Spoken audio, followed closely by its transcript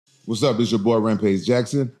What's up? It's your boy Rampage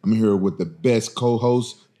Jackson. I'm here with the best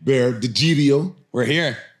co-host, Bear DeGidio. We're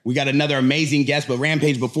here. We got another amazing guest, but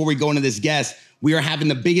Rampage, before we go into this guest, we are having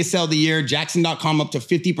the biggest sale of the year. JAXXON.com up to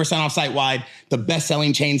 50% off site-wide. The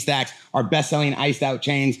best-selling chain stacks, our best-selling iced-out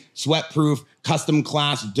chains, sweat-proof, custom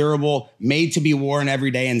class, durable, made to be worn every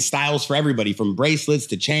day, and styles for everybody, from bracelets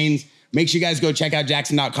to chains. Make sure you guys go check out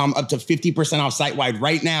JAXXON.com up to 50% off site-wide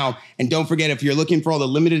right now. And don't forget, if you're looking for all the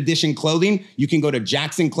limited edition clothing, you can go to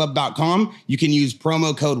JAXXONClub.com. You can use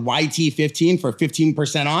promo code YT15 for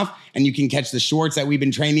 15% off. And you can catch the shorts that we've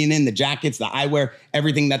been training in, the jackets, the eyewear,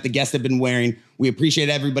 everything that the guests have been wearing. We appreciate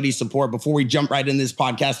everybody's support. Before we jump right into this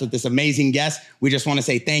podcast with this amazing guest, we just want to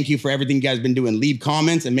say thank you for everything you guys have been doing. Leave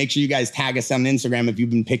comments and make sure you guys tag us on Instagram if you've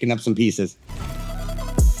been picking up some pieces.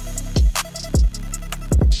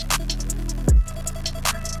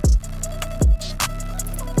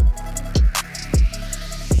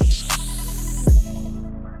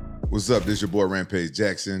 What's up? This is your boy Rampage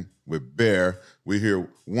Jackson with Bear. We're here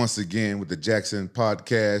once again with the Jackson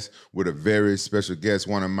podcast with a very special guest,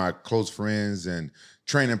 one of my close friends and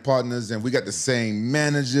training partners, and we got the same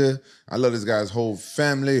manager. I love this guy's whole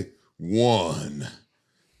family. Juan,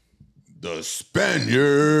 the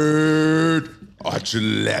Spaniard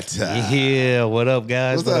Archuleta. Yeah, what up,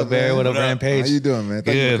 guys? What up, Bear? What up, Rampage? How you doing, man?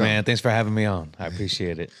 Good, man. Thanks for having me on. I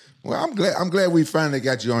appreciate it. Well, I'm glad we finally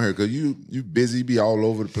got you on here, because you busy, you be all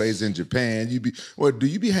over the place in Japan. Do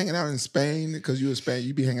you be hanging out in Spain? Because you're in Spain,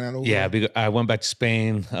 you be hanging out over there? Yeah, I went back to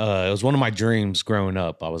Spain. It was one of my dreams growing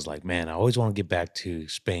up. I was like, man, I always want to get back to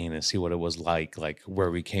Spain and see what it was like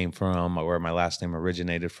where we came from, or where my last name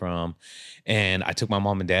originated from. And I took my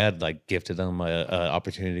mom and dad, gifted them an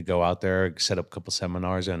opportunity to go out there, set up a couple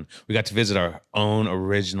seminars, and we got to visit our own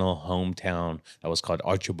original hometown that was called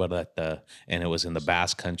Archuleta, and it was in the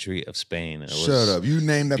Basque country of Spain. Shut up. You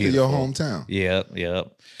named after your hometown? Yep.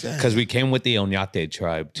 Because we came with the Oñate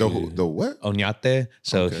tribe too. The what? Oñate.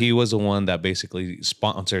 So he was the one that basically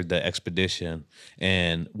sponsored the expedition.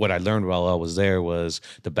 And what I learned while I was there was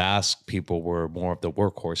the Basque people were more of the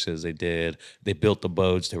workhorses. They built the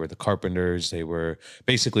boats. They were the carpenters. They were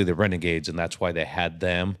basically the renegades. And that's why they had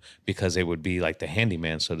them, because they would be like the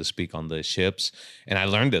handyman, so to speak, on the ships. And I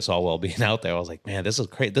learned this all while being out there. I was like, man, this is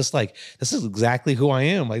crazy. This is exactly who I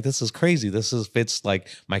am. This is crazy. Fits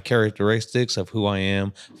my characteristics of who I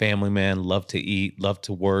am. Family man, love to eat, love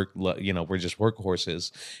to work. We're just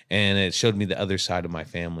workhorses. And it showed me the other side of my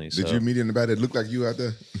family. Did you meet anybody that looked like you out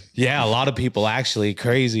there? Yeah, a lot of people, actually.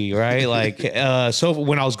 Crazy, right? So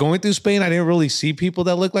when I was going through Spain, I didn't really see people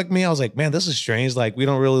that looked like me. I was like, man, this is strange. We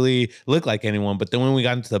don't really look like anyone. But then when we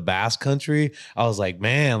got into the Basque country, I was like,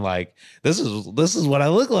 man, this is what I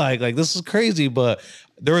look like. This is crazy. But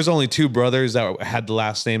there was only two brothers that had the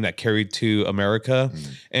last name that carried to America.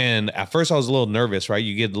 And at first I was a little nervous, right?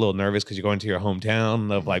 You get a little nervous because you're going to your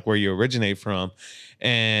hometown of where you originate from.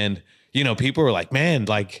 And, people were like, man,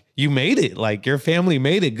 you made it. Your family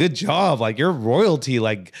made it. Good job. You're royalty.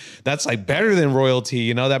 That's better than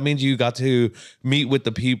royalty. That means you got to meet with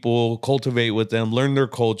the people, cultivate with them, learn their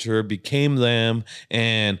culture, became them,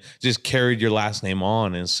 and just carried your last name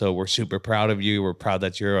on. And so we're super proud of you. We're proud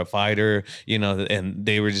that you're a fighter, and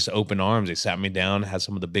they were just open arms. They sat me down, had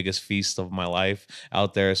some of the biggest feasts of my life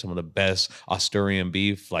out there, some of the best Asturian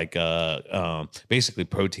beef, basically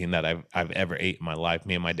protein that I've ever ate in my life.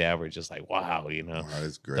 Me and my dad were just like, wow, Wow,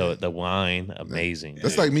 that's great. The wine, amazing.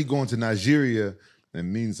 That's like me going to Nigeria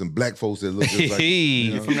and meeting some black folks that look just like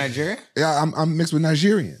You're from Nigeria? Yeah, I'm mixed with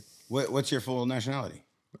Nigerian. What's your full nationality?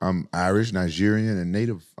 I'm Irish, Nigerian, and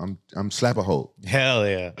native. I'm Slap-a-Hole. Hell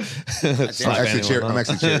yeah. I'm actually Cherokee.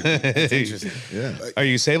 That's interesting. Yeah. Are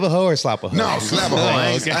you save-a-hoe or slap-a-hoe? No, Slap-a-Hole.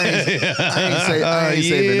 I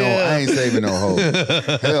ain't saving no hoe.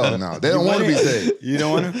 Hell no. They don't want to be saved. You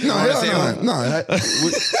don't want to? No, hell no.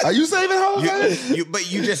 Are you saving hoes?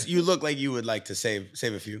 But you look like you would like to save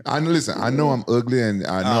a few. Listen, I know I'm ugly, and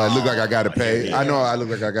I know I look like I got to pay. I know I look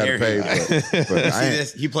like I got to pay, but I ain't.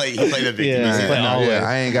 He played the victim. Yeah,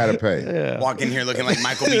 I ain't got to pay. Yeah. Walk in here looking like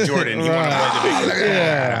Michael B. Jordan. You want to play the victim.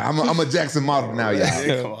 Yeah. I'm a Jackson model now,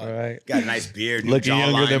 y'all. Come on. Right. Got a nice beard. Looking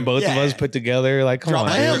younger than both of us put together. Come on.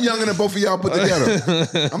 I am younger than both of y'all put together.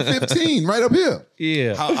 I'm 15, right up here.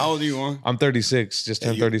 Yeah. How old are you, Juan? I'm 36. Just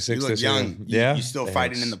turned 36 you look this young. year. You're still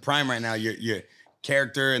fighting in the prime right now. Your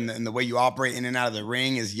character and the way you operate in and out of the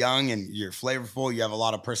ring is young, and you're flavorful. You have a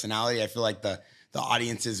lot of personality. I feel like the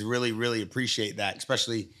audiences really, really appreciate that,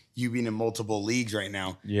 especially you being in multiple leagues right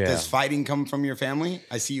now. Yeah. Does fighting come from your family?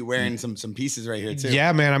 I see you wearing some pieces right here too.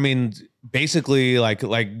 Yeah, man. I mean, basically like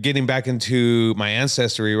getting back into my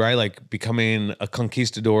ancestry, right? Like becoming a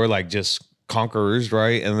conquistador, like just conquerors,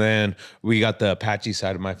 right? And then we got the Apache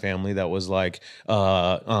side of my family that was like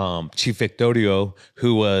Chief Victorio,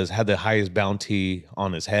 who had the highest bounty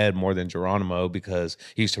on his head, more than Geronimo, because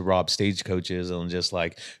he used to rob stagecoaches and just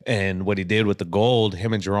like, and what he did with the gold,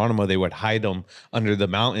 him and Geronimo, they would hide them under the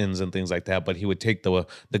mountains and things like that. But he would take the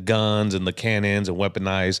guns and the cannons and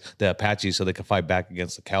weaponize the Apache so they could fight back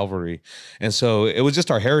against the cavalry. And so it was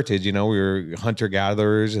just our heritage, you know, we were hunter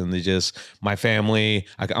gatherers, and my family,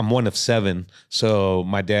 I'm one of 7. So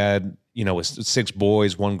my dad, you know, was 6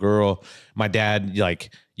 boys, 1 girl. My dad,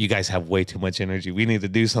 like, you guys have way too much energy. We need to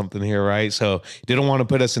do something here, right? So he didn't want to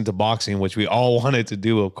put us into boxing, which we all wanted to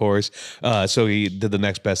do, of course. So he did the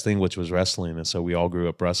next best thing, which was wrestling. And so we all grew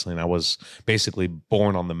up wrestling. I was basically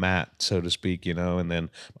born on the mat, so to speak, you know. And then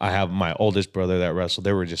I have my oldest brother that wrestled.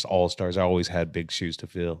 They were just all-stars. I always had big shoes to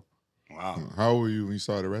fill. Wow. How old were you when you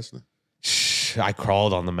started wrestling? I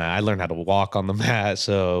crawled on the mat. I learned how to walk on the mat.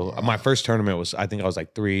 So my first tournament was, I think I was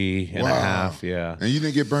like 3.5. Yeah. And you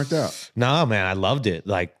didn't get burnt out? No, man, I loved it.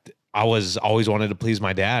 Like, I was always wanted to please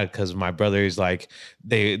my dad, because my brothers, like,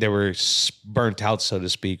 they were burnt out, so to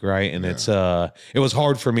speak, right? And it was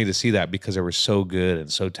hard for me to see that, because they were so good and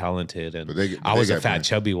so talented, and I was a fat,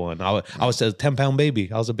 chubby one. I was a 10-pound baby.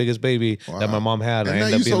 I was the biggest baby that my mom had. And I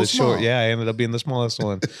ended up being the short. Yeah, I ended up being the smallest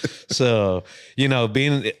one. So, you know,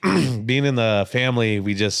 being in the family,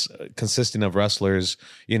 we just consisting of wrestlers.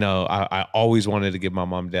 You know, I always wanted to give my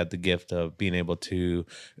mom and dad the gift of being able to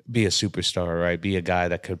be a superstar, right? Be a guy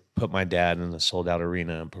that could put my dad in a sold-out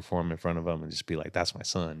arena and perform in front of him and just be like, that's my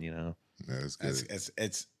son, you know? Yeah, that's good.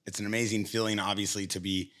 It's an amazing feeling, obviously, to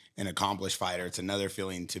be an accomplished fighter. It's another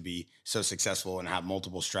feeling to be so successful and have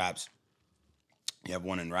multiple straps. You have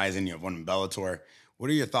one in Rizin, you have one in Bellator.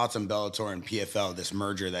 What are your thoughts on Bellator and PFL, this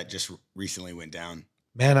merger that just recently went down?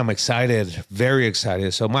 Man, I'm excited, very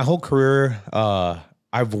excited. So my whole career,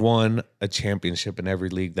 I've won a championship in every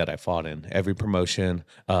league that I fought in, every promotion,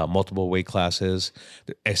 multiple weight classes,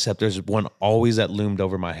 except there's one always that loomed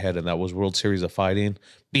over my head, and that was World Series of Fighting,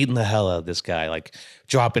 beating the hell out of this guy, like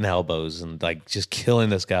dropping elbows and like just killing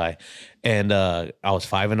this guy. And I was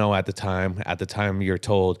 5-0 at the time. At the time, you're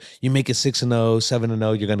told, you make it 6-0,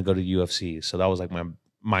 7-0, you're going to go to UFC. So that was like my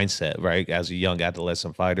mindset, right, as a young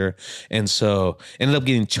adolescent fighter. And so ended up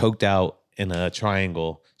getting choked out in a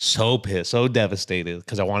triangle. So pissed, so devastated,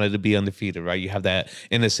 because I wanted to be undefeated, right? You have that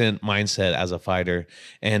innocent mindset as a fighter.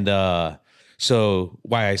 And so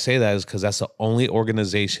why I say that is because that's the only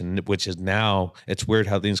organization, which is now, it's weird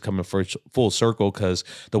how things come in full circle, because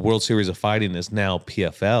the World Series of Fighting is now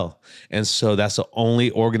PFL. And so that's the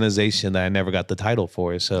only organization that I never got the title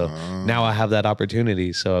for. So now I have that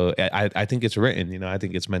opportunity. So I think it's written, you know, I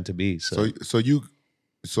think it's meant to be. So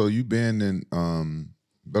you been in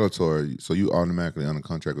Bellator, so you automatically on a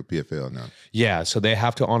contract with PFL now? Yeah, so they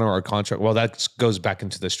have to honor our contract. Well, that goes back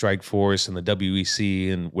into the Strike Force and the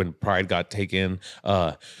WEC, and when Pride got taken,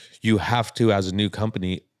 you have to, as a new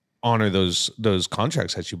company, honor those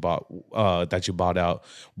contracts that you bought out.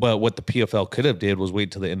 But what the PFL could have did was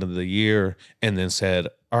wait till the end of the year and then said,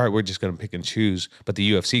 all right, we're just going to pick and choose. But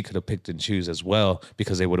the UFC could have picked and choose as well,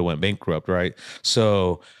 because they would have went bankrupt, right?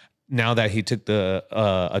 So now that he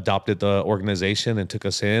adopted the organization and took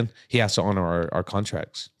us in, he has to honor our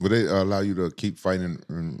contracts. Would they allow you to keep fighting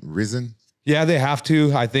in Rizin? Yeah, they have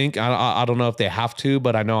to, I think. I don't know if they have to,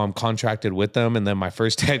 but I know I'm contracted with them. And then my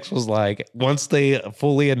first text was like, once they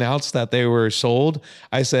fully announced that they were sold,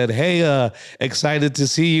 I said, hey, excited to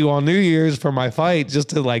see you on New Year's for my fight, just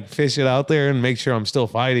to like fish it out there and make sure I'm still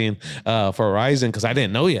fighting for Rizin, because I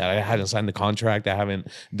didn't know yet. I hadn't signed the contract. I haven't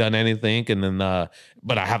done anything. And then,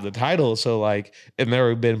 but I have the title. So like, I've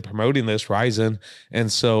never been promoting this Rizin.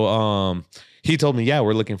 And so, he told me, yeah,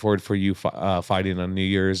 we're looking forward for you fighting on New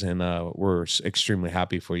Year's, and we're extremely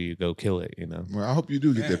happy for you. Go kill it, you know? Well, I hope you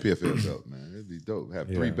do get that PFL belt, man. It'd be dope. Have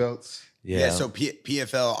 3 belts. Yeah, so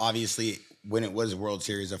PFL, obviously, when it was World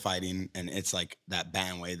Series of Fighting, and it's like that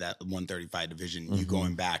bantamweight, that 135 division, you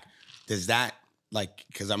going back, does that, like,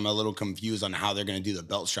 because I'm a little confused on how they're going to do the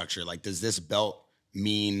belt structure. Like, does this belt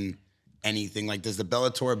mean anything? Like, does the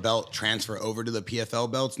Bellator belt transfer over to the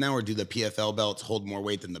PFL belts now, or do the PFL belts hold more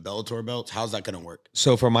weight than the Bellator belts? How's that going to work?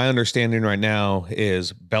 So from my understanding right now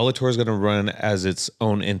is Bellator is going to run as its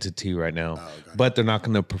own entity right now, but they're not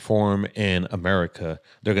going to perform in America.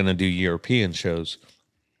 They're going to do European shows.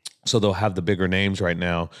 So they'll have the bigger names right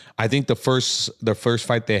now. I think the first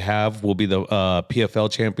fight they have will be the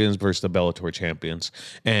PFL champions versus the Bellator champions.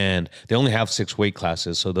 And they only have 6 weight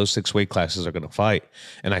classes. So those 6 weight classes are going to fight.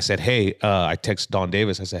 And I said, hey, I texted Don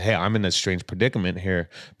Davis. I said, hey, I'm in a strange predicament here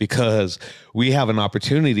because we have an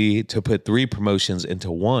opportunity to put 3 promotions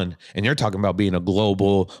into one. And you're talking about being a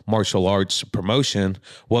global martial arts promotion.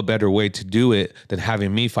 What better way to do it than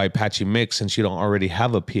having me fight Patchy Mix since you don't already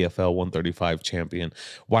have a PFL 135 champion?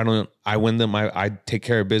 Why don't I win them? I take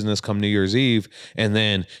care of business come New Year's Eve, and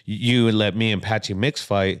then you let me and Patchy Mix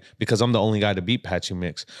fight because I'm the only guy to beat Patchy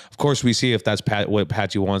Mix. Of course, we see if that's what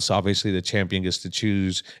Patchy wants. Obviously, the champion gets to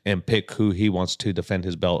choose and pick who he wants to defend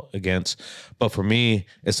his belt against. But for me,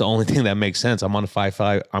 it's the only thing that makes sense. I'm on a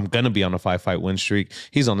 5-5. I'm gonna be on a 5-fight win streak.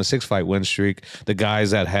 He's on a 6-fight win streak. The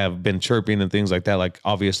guys that have been chirping and things like that, like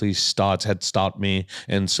obviously Stotts had stopped me,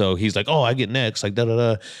 and so he's like, "Oh, I get next," like da da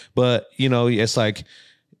da. But you know, it's like,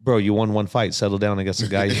 bro, you won 1 fight, settle down against a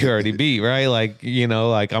guy you already beat, right? Like, you know,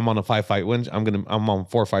 like I'm on a 5-fight win. I'm on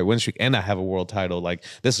 4-fight win streak, and I have a world title. Like,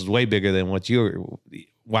 this is way bigger than what you're.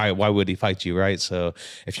 Why would he fight you, right? So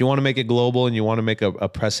if you want to make it global and you want to make a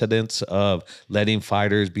precedence of letting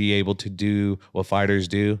fighters be able to do what fighters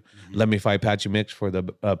do, let me fight Patchy Mix for the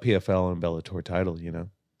PFL and Bellator title, you know?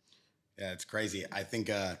 Yeah, it's crazy. I think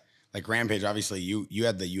like Rampage, obviously you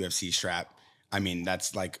had the UFC strap. I mean,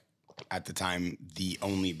 that's like at the time the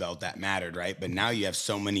only belt that mattered, right? But now you have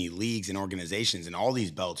so many leagues and organizations, and all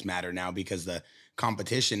these belts matter now because the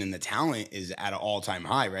competition and the talent is at an all-time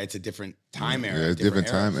high, right? It's a different time era. Yeah, it's different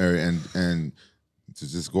time era. And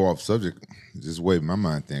to just go off subject, just wave my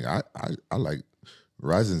mind thing. I like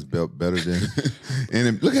Rizin's belt better than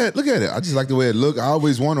and look at it. I just like the way it looked. I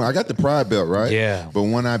always wanted. I got the Pride belt, right? Yeah. But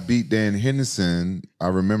when I beat Dan Henderson, I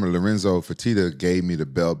remember Lorenzo Fertitta gave me the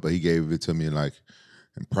belt, but he gave it to me like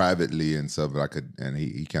privately and stuff. But I could, and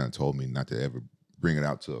he kind of told me not to ever bring it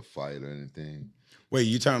out to a fight or anything. Wait,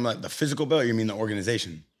 you talking about the physical belt or you mean the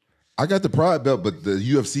organization? I got the Pride belt, but the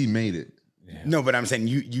UFC made it. Yeah. No, but I'm saying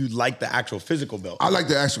you like the actual physical belt. I like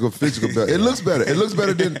the actual physical belt. It looks better. It looks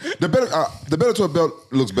better than the Bellator belt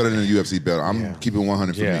looks better than the UFC belt. I'm keeping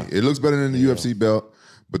 100 for me. It looks better than the UFC belt,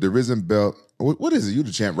 but the Rizin belt. What is it? You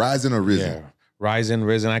the champ? Rizin or Rizin? Yeah.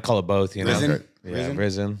 Rizin. I call it both. You know. Rizin? Okay. Yeah,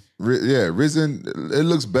 Rizin. Rizin. It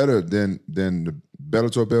looks better than the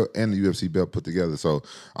Bellator belt and the UFC belt put together. So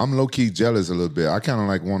I'm low key jealous a little bit. I kind of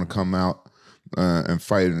like want to come out and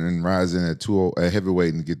fight and Rizin at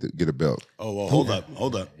heavyweight and get a belt. Oh well,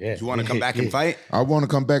 hold up. Yeah. You want to come back and fight? I want to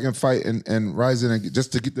come back and fight and Rizin and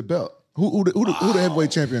just to get the belt. Who the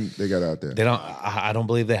heavyweight champion they got out there? They don't. I don't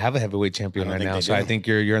believe they have a heavyweight champion right now. So I think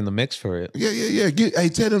you're in the mix for it. Yeah. Hey,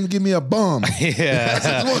 tell them to give me a bum. Yeah,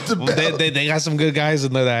 they got some good guys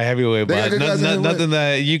in there that heavyweight, but nothing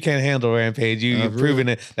that you can't handle. Rampage, you've proven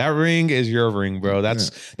it. That ring is your ring, bro.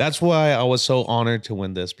 That's why I was so honored to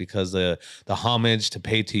win this, because the homage to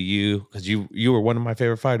pay to you, because you were one of my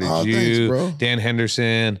favorite fighters. Thanks, bro. Dan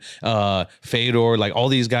Henderson, Fedor, like all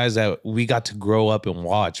these guys that we got to grow up and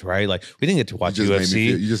watch, right? Like we didn't get to watch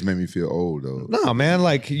UFC. You just made me feel old, though. No, man,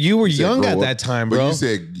 like you were young at that time, bro. But you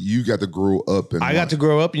said you got to grow up, and I got to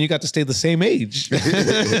grow up, and you got to stay the same age. But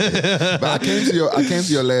I came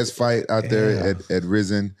to your last fight out there at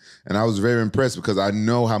Rizin, and I was very impressed because I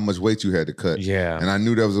know how much weight you had to cut. Yeah, and I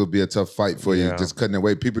knew that was going to be a tough fight for you, just cutting the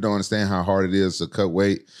weight. People don't understand how hard it is to cut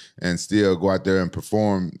weight and still go out there and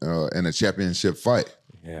perform in a championship fight.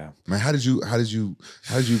 Yeah, man, how did you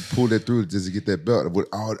pull that through just to get that belt?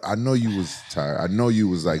 I know you was tired. I know you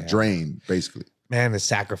was like drained, basically. Man, the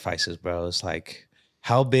sacrifices, bro. It's like,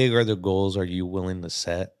 how big are the goals are you willing to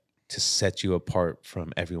set you apart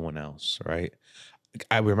from everyone else, right?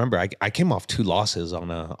 I remember I came off 2 losses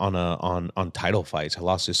on title fights. I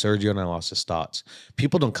lost to Sergio and I lost to Stotts.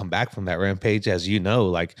 People don't come back from that, Rampage, as you know.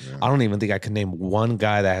 Like I don't even think I can name one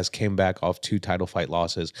guy that has came back off 2 title fight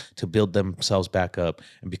losses to build themselves back up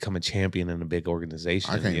and become a champion in a big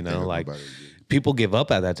organization. You know, like people give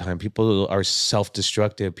up at that time. People are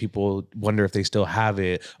self-destructive. People wonder if they still have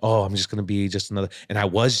it. Oh, I'm just going to be just another. And I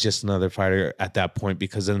was just another fighter at that point,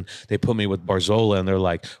 because then they put me with Barzola and they're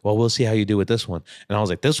like, well, we'll see how you do with this one. And I was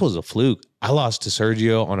like, this was a fluke. I lost to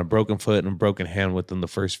Sergio on a broken foot and a broken hand within the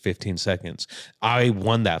first 15 seconds. I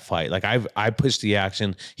won that fight. Like I pushed the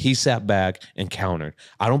action. He sat back and countered.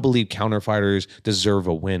 I don't believe counter fighters deserve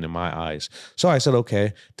a win in my eyes. So I said,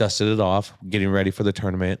 okay, dusted it off, getting ready for the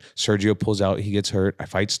tournament. Sergio pulls out. He gets hurt. I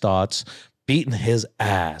fight Stotts, beating his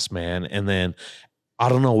ass, man. And then I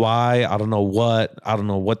don't know why. I don't know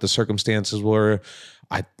what the circumstances were.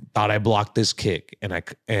 I thought I blocked this kick,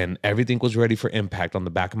 and everything was ready for impact on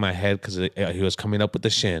the back of my head because he was coming up with the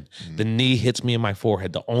shin. The knee hits me in my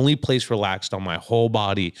forehead. The only place relaxed on my whole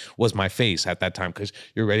body was my face at that time because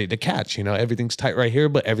you're ready to catch. You know, everything's tight right here,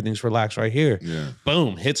 but everything's relaxed right here. Yeah.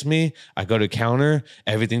 Boom, hits me. I go to counter.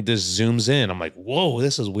 Everything just zooms in. I'm like, whoa,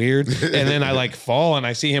 this is weird. And then I like fall and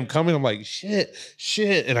I see him coming. I'm like, shit.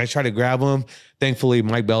 And I try to grab him. Thankfully,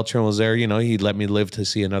 Mike Beltran was there. You know, he let me live to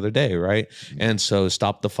see another day, right? And so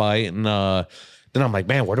stopped the fight. And then I'm like,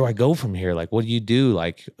 man, where do I go from here? Like, what do you do?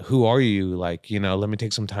 Like, who are you? Like, you know, let me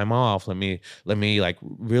take some time off. Let me like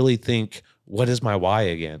really think, what is my why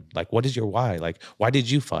again? Like, what is your why? Like, why did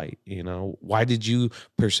you fight? You know, why did you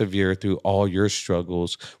persevere through all your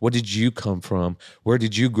struggles? What did you come from? Where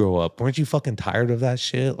did you grow up? Weren't you fucking tired of that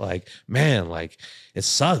shit? Like, man, like, it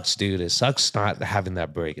sucks, dude. It sucks not having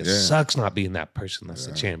that break. It sucks not being that person that's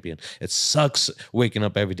the champion. It sucks waking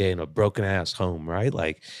up every day in a broken ass home, right?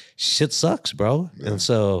 Like, shit sucks, bro. And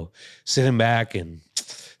so sitting back and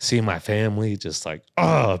seeing my family just like,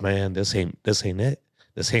 oh man, this ain't it.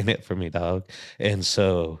 This ain't it for me, dog. And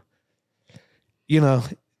so, you know,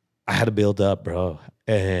 I had to build up, bro.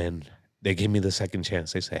 And they gave me the second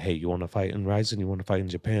chance. They said, hey, you want to fight in Rizin? You want to fight in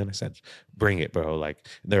Japan? I said, bring it, bro. Like,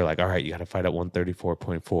 they're like, all right, you got to fight at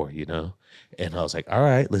 134.4, you know? And I was like, all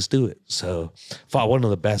right, let's do it. So fought one of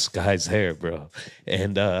the best guys there, bro.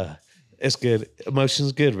 And it's good.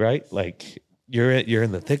 Emotion's good, right? Like, you're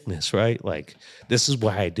in the thickness, right? Like, this is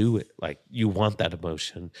why I do it. Like, you want that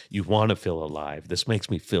emotion. You want to feel alive. This makes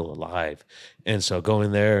me feel alive. And so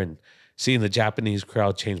going there and seeing the Japanese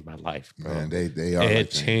crowd changed my life, bro. Man, they are.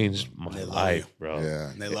 It changed my life, bro.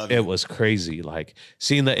 Yeah. They love It was crazy. Like,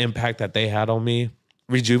 seeing the impact that they had on me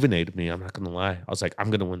rejuvenated me. I'm not going to lie. I was like, I'm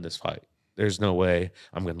going to win this fight. There's no way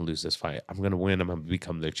I'm going to lose this fight. I'm going to win. I'm going to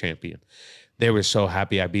become their champion. They were so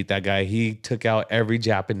happy I beat that guy. He took out every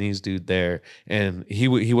Japanese dude there, and he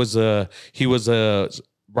was a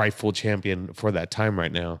rightful champion for that time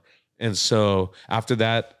right now. And so after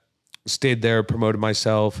that, stayed there, promoted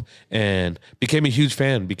myself, and became a huge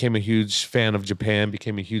fan. Became a huge fan of Japan.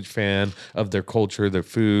 Became a huge fan of their culture, their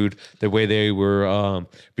food, the way they were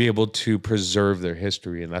be able to preserve their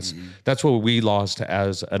history. And that's what we lost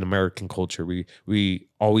as an American culture. We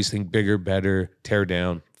always think bigger, better, tear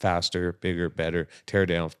down, faster, bigger, better, tear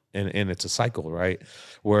down, and it's a cycle, right?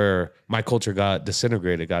 Where my culture got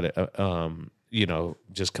disintegrated, got you know,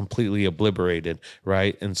 just completely obliterated,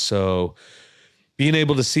 right? And so being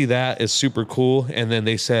able to see that is super cool. And then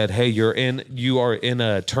they said, hey, you are in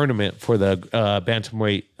a tournament for the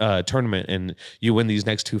Bantamweight tournament, and you win these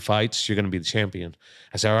next 2 fights, you're going to be the champion.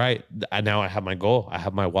 I said, all right, now I have my goal. I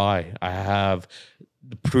have my why. I have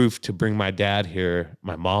the proof to bring my dad here,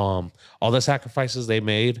 my mom, all the sacrifices they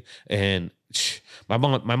made. And my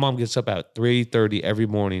mom gets up at 3:30 every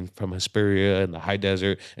morning from Hesperia in the high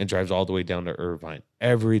desert and drives all the way down to Irvine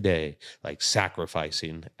every day, like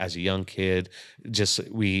sacrificing as a young kid.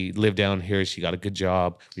 We lived down here. She got a good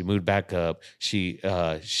job. We moved back up. She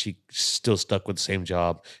still stuck with the same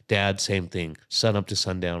job. Dad, same thing. Sun up to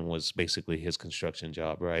sundown was basically his construction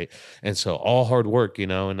job, right? And so all hard work, you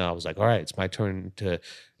know, and I was like, all right, it's my turn to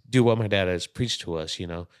do what my dad has preached to us, you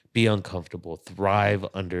know, be uncomfortable, thrive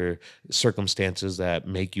under circumstances that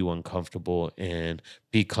make you uncomfortable, and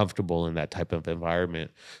be comfortable in that type of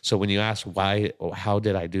environment. So when you ask why, or how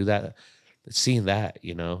did I do that, seeing that,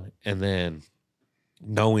 you know, and then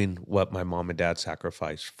knowing what my mom and dad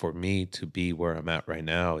sacrificed for me to be where I'm at right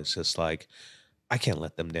now, it's just like, I can't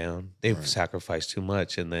let them down. They've sacrificed too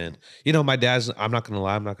much. And then, you know, my dad's, I'm not going to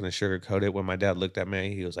lie, I'm not going to sugarcoat it. When my dad looked at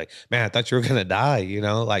me, he was like, man, I thought you were going to die, you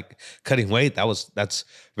know, like cutting weight. That's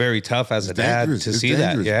very tough as a dad to see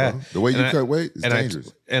that. Yeah. Bro. The way you cut weight is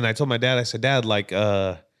dangerous. And I told my dad, I said, Dad, like,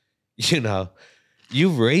 you know,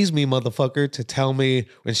 you've raised me, motherfucker, to tell me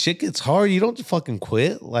when shit gets hard, you don't fucking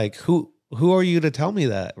quit. Like, who are you to tell me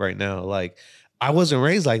that right now? Like, I wasn't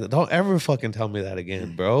raised like that. Don't ever fucking tell me that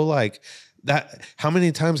again, bro. Like, that, how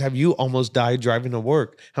many times have you almost died driving to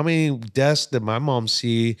work? How many deaths did my mom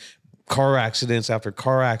see, car accidents after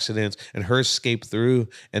car accidents, and her escape through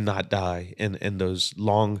and not die in those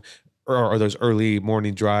long or those early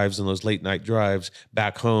morning drives and those late night drives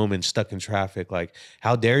back home and stuck in traffic? Like,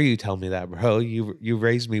 how dare you tell me that, bro? You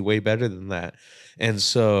raised me way better than that. And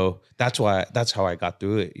so that's how I got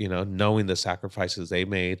through it, you know, knowing the sacrifices they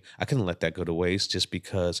made. I couldn't let that go to waste just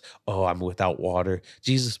because, I'm without water.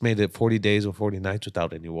 Jesus made it 40 days and 40 nights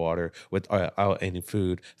without any water, without any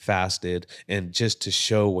food, fasted, and just to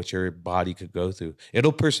show what your body could go through.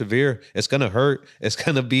 It'll persevere. It's going to hurt. It's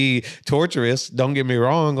going to be torturous. Don't get me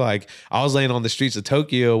wrong. Like, I was laying on the streets of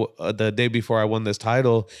Tokyo the day before I won this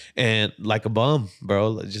title, and like a bum,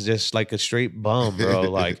 bro, just like a straight bum, bro,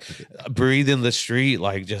 like breathe in the street,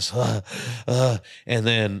 like just, and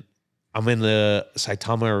then I'm in the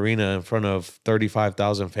Saitama Arena in front of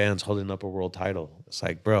 35,000 fans holding up a world title. It's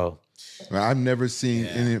like, bro. I've never seen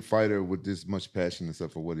any fighter with this much passion and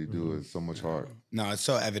stuff for what he do. It's so much heart. No, it's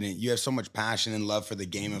so evident. You have so much passion and love for the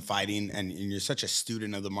game of fighting, and you're such a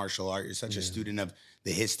student of the martial art. You're such a student of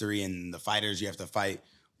the history and the fighters you have to fight.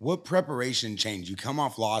 What preparation changed? You come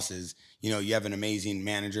off losses. You know, you have an amazing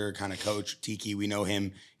manager, kind of coach, Tiki. We know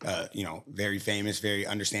him, you know, very famous, very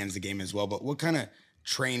understands the game as well. But what kind of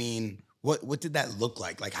training, what did that look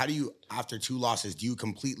like? Like, how do you, after 2 losses, do you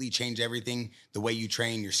completely change everything, the way you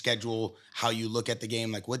train, your schedule, how you look at the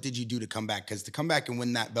game? Like, what did you do to come back? Because to come back and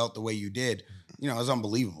win that belt the way you did, you know, it was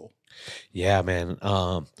unbelievable. Yeah, man.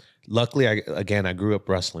 Luckily, I grew up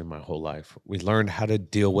wrestling my whole life. We learned how to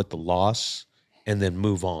deal with the loss and then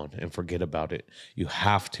move on and forget about it. You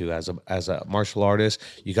have to, as a martial artist,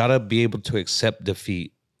 you got to be able to accept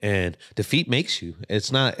defeat. And defeat makes you.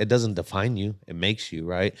 It doesn't define you. It makes you,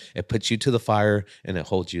 right? It puts you to the fire and it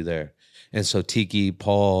holds you there. And so Tiki,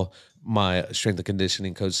 Paul, my strength and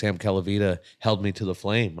conditioning coach, Sam Calavita, held me to the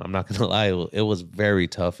flame. I'm not going to lie. It was very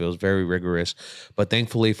tough. It was very rigorous. But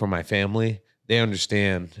thankfully for my family, they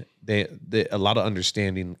understand. A lot of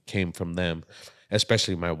understanding came from them,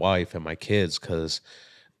 especially my wife and my kids, because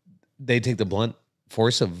they take the blunt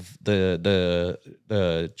force of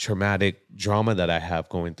the traumatic drama that I have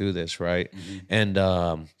going through this, right? And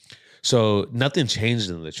so nothing changed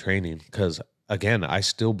in the training, because again, I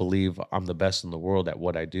still believe I'm the best in the world at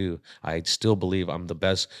what I do. I still believe I'm the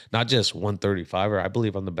best, not just 135er. I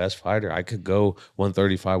believe I'm the best fighter. I could go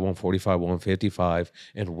 135, 145, 155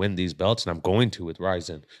 and win these belts, and I'm going to with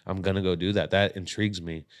Rizin. I'm going to go do that. That intrigues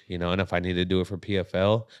me, you know, and if I need to do it for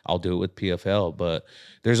PFL, I'll do it with PFL. But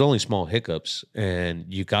there's only small hiccups, and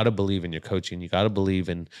you got to believe in your coaching. You got to believe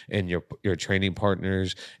in your training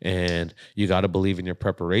partners, and you got to believe in your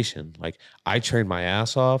preparation. Like, I train my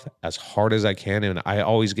ass off as hard as I can, and I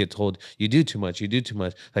always get told, you do too much.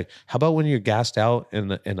 Like, how about when you're gassed out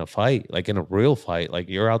in a fight, like in a real fight, like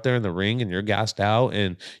you're out there in the ring and you're gassed out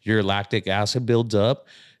and your lactic acid builds up?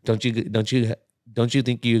 Don't you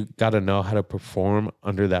think you got to know how to perform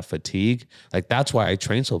under that fatigue? Like, that's why I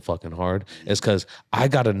train so fucking hard, is because I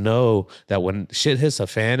got to know that when shit hits the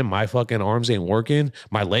fan and my fucking arms ain't working,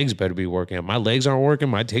 my legs better be working. If my legs aren't working,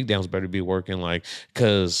 my takedowns better be working, like,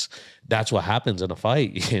 because that's what happens in a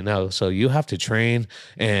fight, you know? So you have to train,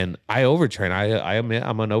 and I overtrain. I admit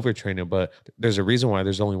I'm an overtrainer, but there's a reason why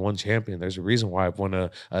there's only one champion. There's a reason why I've won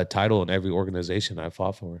a title in every organization I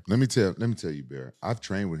fought for. Let me tell you, Bear, I've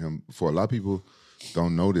trained with him before. A lot of people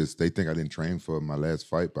don't know this. They think I didn't train for my last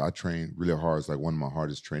fight, but I trained really hard. It's like one of my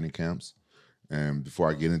hardest training camps. And before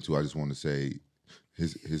I get into it, I just want to say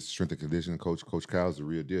his strength and conditioning coach, Coach Kyle's the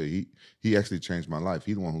real deal. He actually changed my life.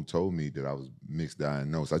 He's the one who told me that I was mixed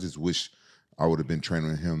diagnosed. I just wish I would have been training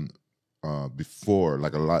with him before,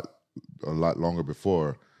 like a lot longer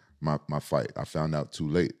before my fight. I found out too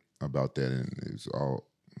late about that, and it's all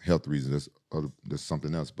health reasons. There's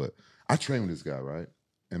something else. But I trained with this guy, right?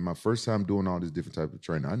 And my first time doing all this different type of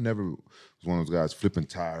training, I never was one of those guys flipping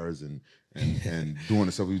tires and doing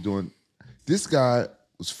the stuff he was doing. This guy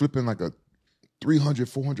was flipping like a 300,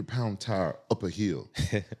 400-pound tire up a hill.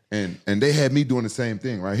 and they had me doing the same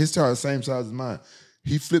thing, right? His tire the same size as mine.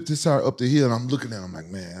 He flipped his tire up the hill, and I'm looking at him like,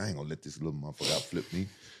 man, I ain't gonna let this little motherfucker outflip me.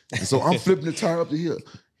 And so I'm flipping the tire up the hill.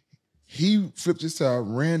 He flipped his tire,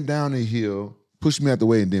 ran down the hill, pushed me out the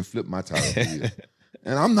way, and then flipped my tire up the hill.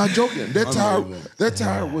 And I'm not joking. That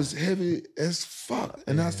tire was heavy as fuck.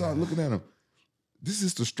 And I started looking at him. This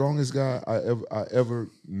is the strongest guy I ever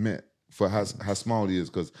met for how small he is,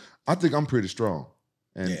 because I think I'm pretty strong.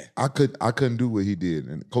 And I couldn't do what he did.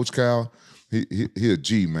 And Coach Cal, he a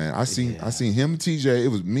G, man. I seen him and TJ. It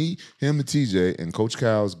was me, him and TJ in Coach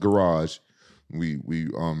Cal's garage. We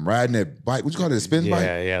riding that bike. What you call it? A spin bike?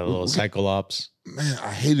 Yeah, the little cyclops. Man,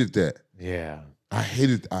 I hated that. Yeah. I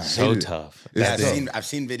hated it. So tough. Yeah, I've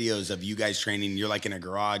seen videos of you guys training. You're like in a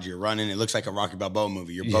garage, you're running. It looks like a Rocky Balboa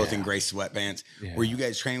movie. You're both in gray sweatpants. Yeah. Were you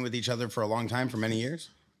guys training with each other for a long time, for many years?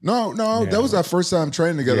 No, that was our first time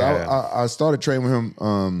training together. Yeah. I started training with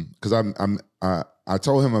him because I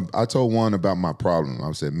told Juan about my problem.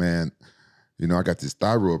 I said, man, you know, I got this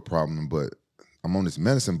thyroid problem, but I'm on this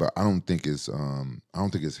medicine, but I don't think it's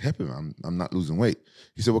helping. I'm not losing weight.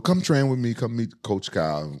 He said, well, come train with me. Come meet Coach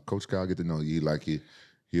Kyle. Coach Kyle get to know you. Like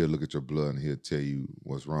he'll look at your blood and he'll tell you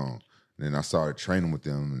what's wrong. And then I started training with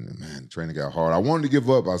them, and man, the training got hard. I wanted to give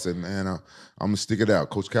up. I said, man, I'm gonna stick it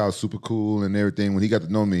out. Coach Kyle's super cool and everything. When he got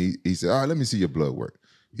to know me, he said, all right, let me see your blood work.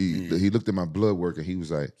 He looked at my blood work and he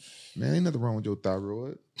was like, man, ain't nothing wrong with your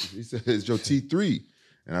thyroid. He said, it's your T3.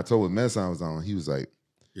 And I told him what medicine I was on. He was like,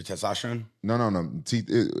 your testosterone? No.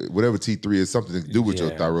 Whatever T3 is, something to do with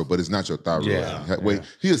your thyroid, but it's not your thyroid.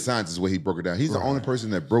 He's a scientist, the way he broke it down. He's the only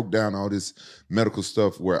person that broke down all this medical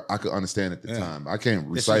stuff where I could understand at the time. I can't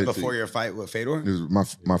recite it. This was before your fight with Fedor? This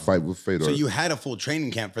was my fight with Fedor. So you had a full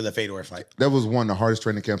training camp for the Fedor fight? That was one of the hardest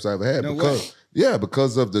training camps I ever had. No way.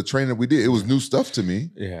 Because of the training we did. It was new stuff to me.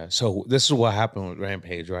 Yeah. So this is what happened with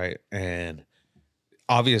Rampage, right? And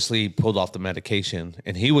obviously pulled off the medication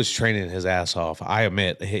and he was training his ass off. I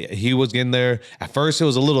admit he was getting there. At first it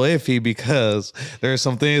was a little iffy because there's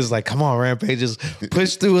some things like, come on, Rampage, just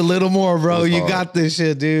push through a little more, bro. You got this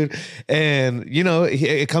shit, dude. And you know,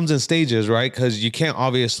 it comes in stages, right? Because you can't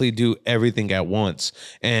obviously do everything at once.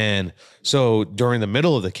 And so during the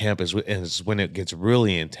middle of the camp is when it gets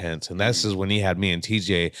really intense. And this is when he had me and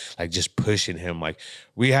TJ like just pushing him. Like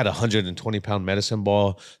we had a 120-pound medicine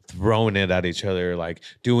ball, throwing it at each other, like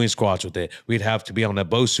doing squats with it. We'd have to be on a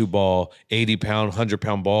Bosu ball, 80-pound,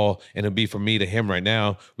 100-pound ball. And it'd be from me to him right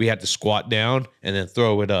now. We had to squat down and then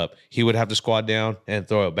throw it up. He would have to squat down and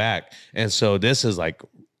throw it back. And so this is like,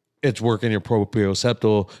 it's working your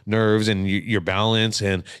proprioceptal nerves and your balance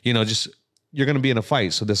and, you know, just you're going to be in a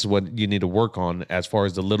fight. So this is what you need to work on as far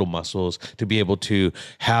as the little muscles to be able to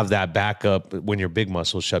have that backup when your big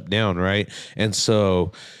muscles shut down, right? And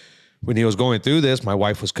so when he was going through this, my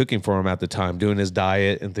wife was cooking for him at the time, doing his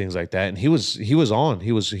diet and things like that. And he was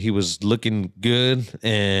looking good.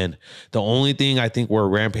 And the only thing I think where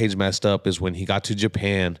Rampage messed up is when he got to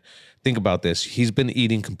Japan. Think about this. He's been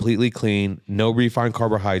eating completely clean, no refined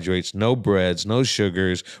carbohydrates, no breads, no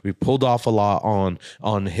sugars. We pulled off a lot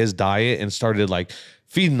on his diet and started like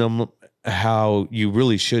feeding him how you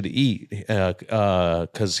really should eat.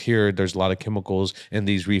 Because here there's a lot of chemicals in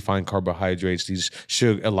these refined carbohydrates,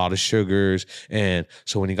 a lot of sugars. And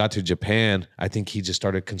so when he got to Japan, I think he just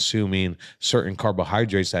started consuming certain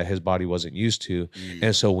carbohydrates that his body wasn't used to.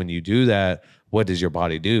 And so when you do that, what does your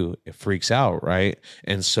body do? It freaks out, right?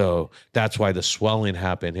 And so that's why the swelling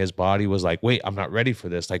happened. His body was like, wait, I'm not ready for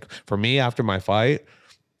this. Like for me, after my fight,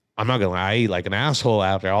 I'm not gonna lie, I eat like an asshole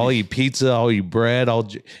after. I'll eat pizza, I'll eat bread, I'll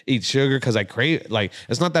eat sugar because I crave, like,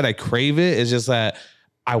 it's not that I crave it, it's just that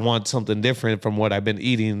I want something different from what I've been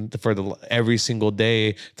eating for every single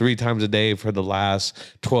day, 3 times a day for the last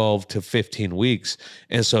 12 to 15 weeks.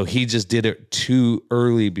 And so he just did it too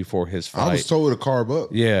early before his fight. I was told to carb up.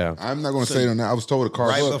 Yeah. I'm not going to say it on that. I was told to carb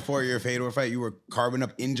up. Right before your Fedor fight, you were carbing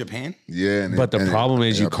up in Japan? Yeah. But the problem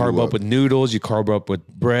is you carb up with noodles, you carb up with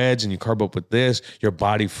breads, and you carb up with this. Your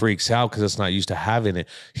body freaks out because it's not used to having it.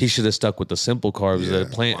 He should have stuck with the simple carbs, the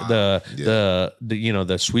plant, the you know,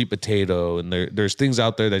 the sweet potato, and there's things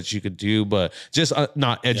out there that you could do, but just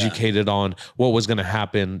not educated on what was going to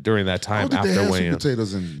happen during that time after weighing.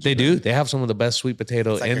 They do. They have some of the best sweet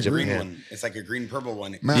potato in Japan. Green one. It's like a green purple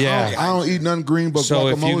one. Man, yeah, I don't eat nothing green but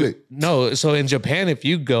guacamole. So in Japan, if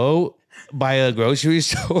you go by a grocery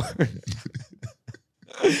store,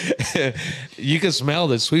 you can smell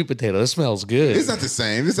the sweet potato. It smells good. It's not the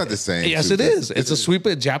same. It's not the same. Yes, it is. It's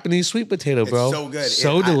a Japanese sweet potato, bro. It's so good.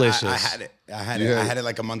 So delicious. I had it. I had it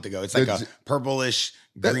like a month ago. It's like a purplish,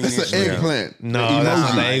 greenish. That's an eggplant. No, that's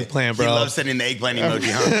not the eggplant, bro. He loves sending the eggplant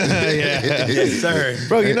emoji, huh? Yes, sir.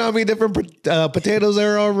 Bro, you know how many different potatoes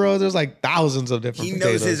there are, bro? There's like thousands of different potatoes.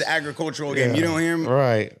 He knows his agricultural game. You don't hear him?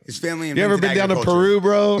 Right. His family You ever been down to Peru,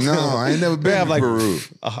 bro? No, I ain't never been to Peru.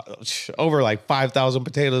 Over like 5,000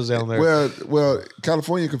 potatoes down there. Well,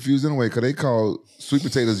 California confused anyway because they call sweet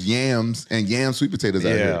potatoes yams and yam sweet potatoes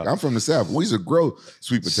out here. I'm from the South. We used to grow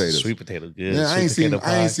sweet potatoes. Sweet potato, good. Yeah, I ain't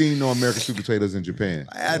seen no American sweet potatoes in Japan.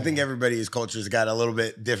 I think everybody's culture's got a little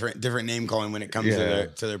bit different name calling when it comes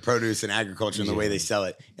to their produce and agriculture and the way they sell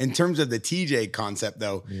it. In terms of the TJ concept,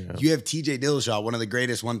 though, you have TJ Dillashaw, one of the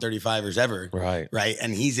greatest 135ers ever. Right.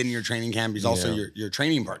 And he's in your training camp. He's also your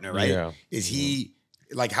training partner, right? Yeah. Is he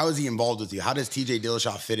like, how is he involved with you? How does TJ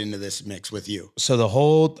Dillashaw fit into this mix with you? So the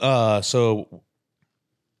whole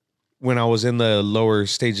when I was in the lower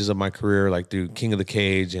stages of my career, like through King of the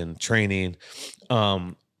Cage and training,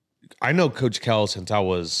 I know Coach Cal since I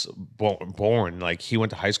was born. Like he went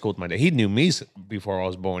to high school with my dad. He knew me before I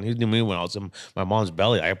was born. He knew me when I was in my mom's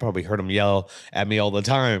belly. I probably heard him yell at me all the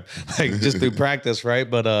time, like just through practice, right?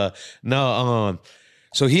 But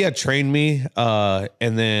so he had trained me,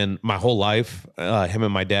 and then my whole life, him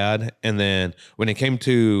and my dad. And then when it came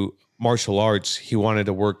to martial arts. He wanted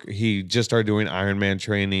to work. He just started doing Ironman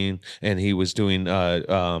training, and he was doing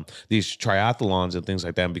these triathlons and things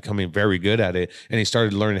like that, and becoming very good at it. And he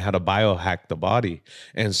started learning how to biohack the body.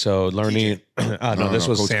 And so learning. No, this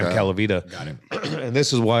was Sam Calavita. Got him. And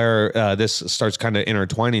this is where this starts kind of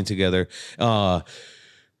intertwining together.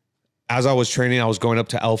 As I was training, I was going up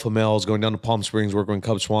to Alpha Male, I was going down to Palm Springs, working with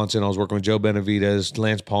Cub Swanson. I was working with Joe Benavidez,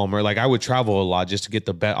 Lance Palmer. Like, I would travel a lot just to get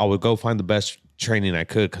the best. I would go find the best training I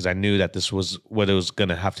could, because I knew that this was what it was going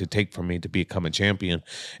to have to take for me to become a champion.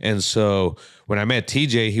 And so when I met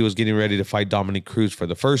TJ, he was getting ready to fight Dominic Cruz for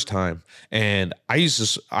the first time. And I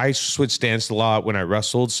switched stance a lot when I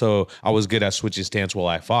wrestled. So I was good at switching stance while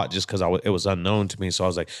I fought, just because it was unknown to me. So I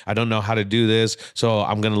was like, I don't know how to do this. So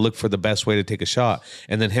I'm going to look for the best way to take a shot.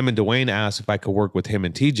 And then him and Dwayne asked if I could work with him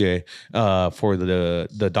and TJ for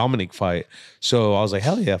the Dominic fight. So I was like,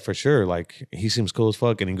 hell yeah, for sure. Like, he seems cool as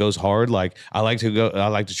fuck and he goes hard. Like, I like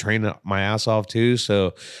to train my ass off too.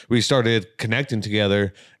 So we started connecting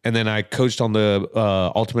together. And then I coached on the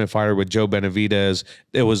Ultimate Fighter with Joe Benavidez.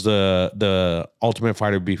 It was the Ultimate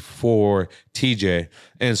Fighter before TJ.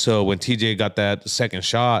 And so when TJ got that second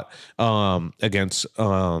shot against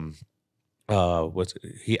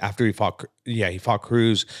he fought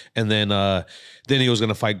Cruz, and then he was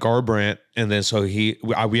gonna fight Garbrandt, and then so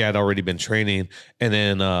we had already been training, and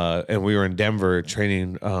then and we were in Denver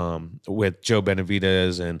training with Joe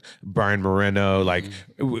Benavidez and Brian Moreno. Like,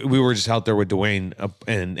 we were just out there with Dwayne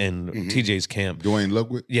and TJ's camp. Dwayne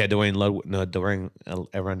Ludwig? Yeah, Dwayne Ludwig. No, Dwayne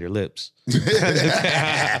around your lips. Kiss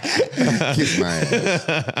my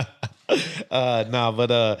ass.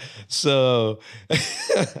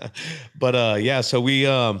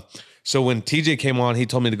 So when TJ came on, he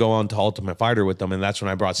told me to go on to Ultimate Fighter with them, and that's when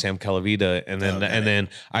I brought Sam Calavita, and then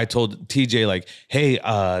I told TJ, like, hey,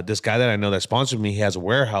 this guy that I know that sponsored me, he has a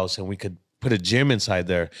warehouse, and we could put a gym inside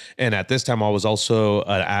there. And at this time, I was also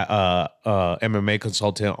a MMA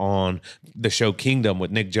consultant on the show Kingdom with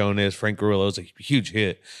Nick Jonas, Frank Grillo. It was a huge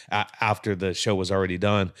hit after the show was already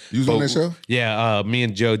done. You was on that show? Yeah, me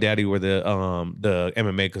and Joe Daddy were the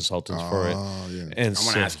MMA consultants for it. Yeah. And I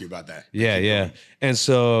want to ask you about that. Yeah. And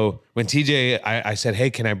so when TJ, I said, hey,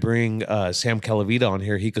 can I bring Sam Calavita on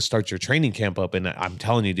here? He could start your training camp up. And I'm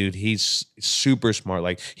telling you, dude, he's super smart.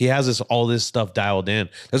 Like, he has all this stuff dialed in.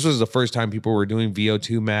 This was the first time people were doing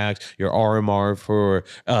VO2 max, your RMR for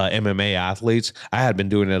MMA athletes. I had been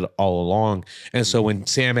doing it all along. And so when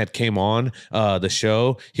Sam had came on the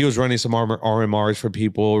show, he was running some RMRs for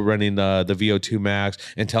people, running the VO2 max,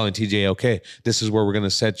 and telling TJ, okay, this is where we're going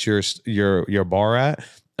to set your bar at.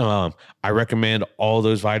 I recommend all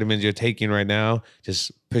those vitamins you're taking right now,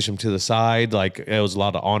 just push them to the side. Like, it was a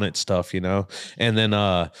lot of on it stuff, you know? And then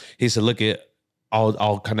he said, look,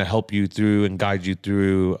 I'll kind of help you through and guide you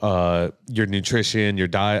through your nutrition, your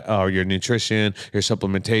diet, your nutrition, your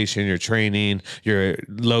supplementation, your training, your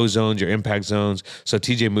low zones, your impact zones. So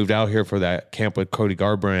TJ moved out here for that camp with Cody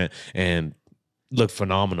Garbrandt and looked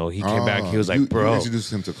phenomenal. He came back. He was like, bro. You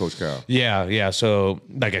introduced him to Coach Cal. Yeah. So,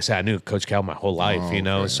 like I said, I knew Coach Cal my whole life, you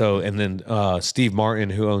know. Okay. So, and then Steve Martin,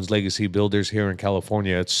 who owns Legacy Builders here in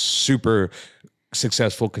California, it's super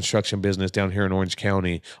successful construction business down here in Orange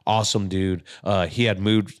County. Awesome dude. He had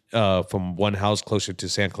moved from one house closer to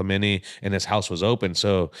San Clemente, and his house was open.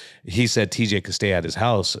 So he said TJ could stay at his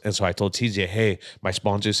house. And so I told TJ, hey, my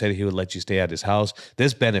sponsor said he would let you stay at his house.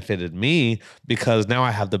 This benefited me because now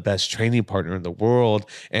I have the best training partner in the world.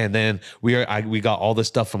 And then we got all the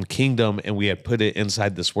stuff from Kingdom, and we had put it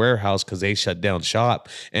inside this warehouse because they shut down shop.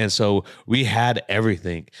 And so we had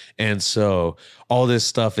everything. And so all this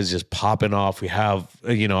stuff is just popping off. We have,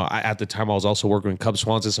 at the time I was also working with Cub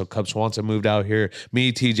Swanson. So Cub Swanson moved out here.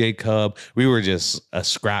 Me, TJ, Cub, we were just a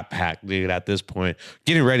scrap pack, dude, at this point,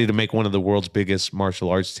 getting ready to make one of the world's biggest martial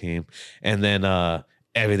arts team. And then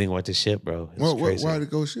everything went to shit, bro. Why did it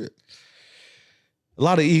go shit? A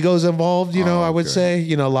lot of egos involved, I would say.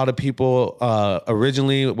 A lot of people,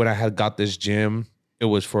 originally when I had got this gym, it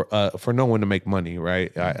was for no one to make money,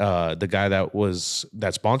 right? The guy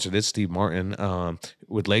that sponsored it, Steve Martin,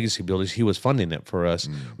 with Legacy Builders, he was funding it for us.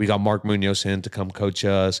 We got Mark Munoz in to come coach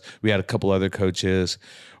us. We had a couple other coaches.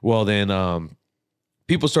 Well, then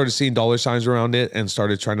people started seeing dollar signs around it and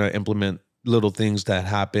started trying to implement little things that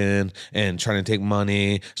happen and trying to take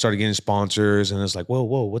money, started getting sponsors, and it's like, whoa,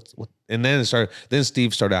 what? And then then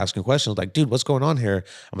Steve started asking questions like, dude, what's going on here?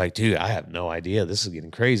 I'm like, dude, I have no idea. This is getting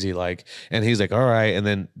crazy. Like, and he's like, all right. And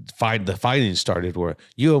then the fighting started where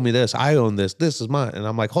you owe me this, I own this is mine. And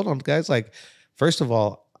I'm like, hold on, guys. Like, first of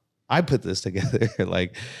all, I put this together.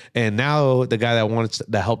 Like, and now the guy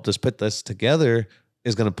that helped us put this together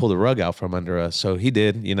is going to pull the rug out from under us. So he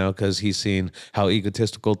did, you know, because he's seen how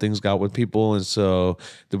egotistical things got with people. And so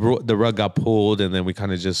the rug got pulled, and then we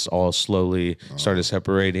kind of just all slowly started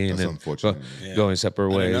separating and going separate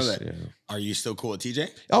ways. Yeah. Are you still cool with TJ?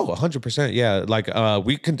 Oh, 100%. Yeah. Like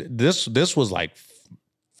this was like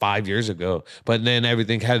 5 years ago, but then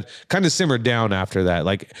everything had kind of simmered down after that.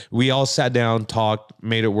 Like we all sat down, talked,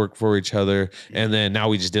 made it work for each other. And then now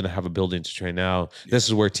we just didn't have a building to train. Now this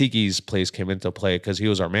is where Tiki's place came into play because he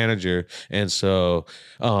was our manager. And so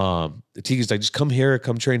Tiki's like, just come here,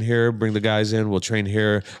 come train here, bring the guys in, we'll train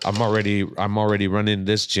here. I'm already running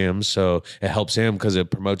this gym, so it helps him because it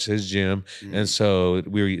promotes his gym. And so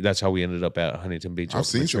that's how we ended up at Huntington Beach. I've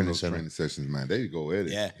seen some of those training sessions, man. There you go at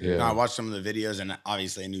it. Yeah. No, I watched some of the videos, and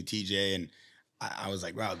obviously I knew TJ, and I was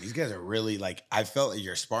like, wow, these guys are really like, I felt like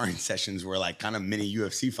your sparring sessions were like kind of mini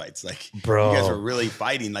UFC fights. Like, bro, you guys were really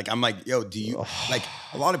fighting. Like, I'm like, yo, do you, like,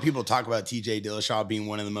 a lot of people talk about TJ Dillashaw being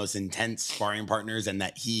one of the most intense sparring partners and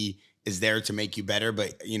that he is there to make you better,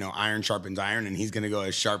 but, you know, iron sharpens iron, and he's going to go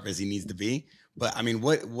as sharp as he needs to be. But I mean,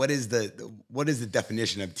 what is the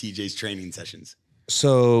definition of TJ's training sessions?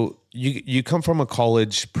 So you come from a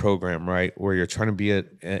college program, right, where you're trying to be an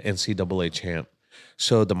NCAA champ.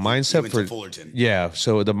 So the mindset for Fullerton. Yeah.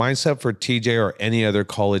 So the mindset for TJ or any other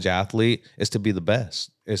college athlete is to be the best,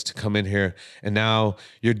 is to come in here. And now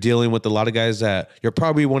you're dealing with a lot of guys that you're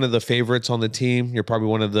probably one of the favorites on the team. You're probably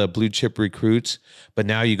one of the blue chip recruits, but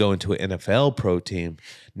now you go into an NFL pro team.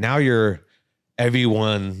 Now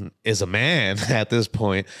everyone is a man at this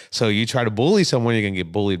point. So you try to bully someone, you're going to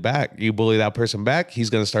get bullied back. You bully that person back, he's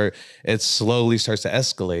going to start, it slowly starts to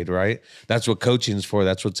escalate, right? That's what coaching's for.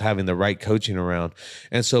 That's what's having the right coaching around.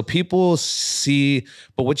 And so people see,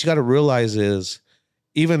 but what you got to realize is,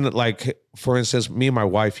 even like, for instance, me and my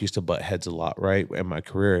wife used to butt heads a lot, right, in my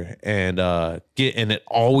career, and it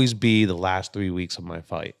always be the last 3 weeks of my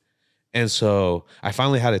fight. And so I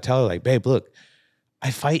finally had to tell her, like, babe, look, I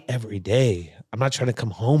fight every day. I'm not trying to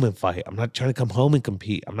come home and fight. I'm not trying to come home and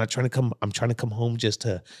compete. I'm trying to come home just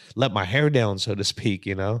to let my hair down, so to speak,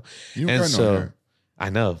 you know? You don't got no hair. I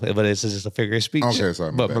know, but it's just a figure of speech. Okay,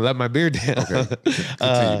 sorry. But let my beard down. Okay.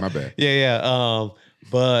 Continue, my bad. Yeah.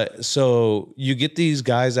 But so you get these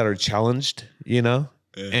guys that are challenged, you know?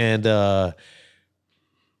 And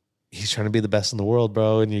he's trying to be the best in the world,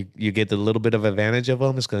 bro. And you get the little bit of advantage of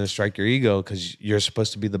him. It's going to strike your ego because you're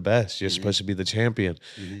supposed to be the best. You're supposed to be the champion.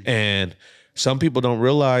 And some people don't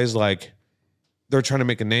realize, like, they're trying to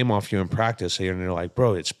make a name off you in practice. And they're like,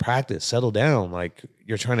 bro, it's practice. Settle down. Like,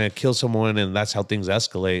 you're trying to kill someone, and that's how things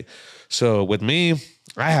escalate. So with me,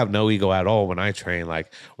 I have no ego at all when I train.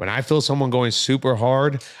 Like, when I feel someone going super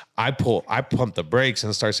hard, I pump the brakes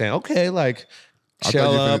and start saying, okay, like,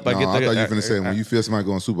 chill up. I thought you were going to say, when you feel somebody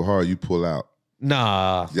going super hard, you pull out.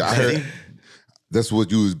 Nah. Yeah, I heard. That's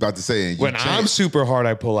what you was about to say. And when I'm super hard,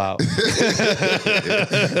 I pull out. You were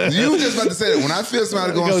just about to say that. When I feel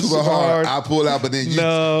somebody going super hard, I pull out. But then you knew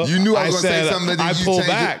I was going to say something. I pull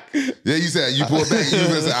back. Yeah, you said you pull back. You were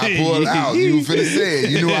going to say, I pulled out. You were finna say it.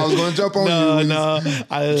 You knew I was going to jump on you. No.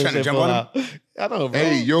 I was trying to jump on him? I don't know, bro.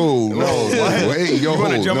 Hey, yo, no. Hey, yo. You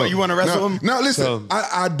want to jump? You want to wrestle him? No, listen.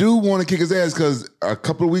 I do want to kick his ass because a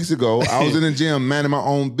couple of weeks ago, I was in the gym minding my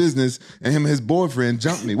own business, and him and his boyfriend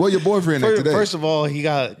jumped me. Where your boyfriend at today? First of all, he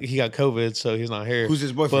got COVID, so he's not here. Who's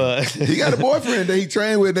his boyfriend? He got a boyfriend that he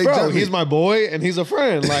trained with. They jumped me. He's my boy, and he's a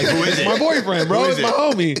friend. Like, it's my boyfriend, bro. It's my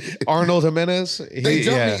homie. Arnold Jimenez. They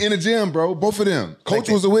jumped me in the gym, bro. Both of them. Coach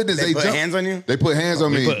was a witness. They put hands on you? They put hands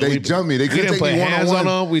on me. They jumped me. They couldn't take me one-on-one. Hands on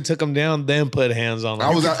him. We took him down, then put hands on him.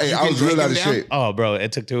 I was real out of shape. Oh, bro,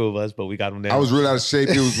 it took two of us, but we got him down. I was real out of shape.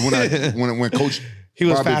 It was when Coach he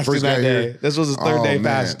was fasting that day. This was his third day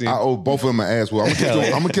fasting. I owe both of them an ass. Well,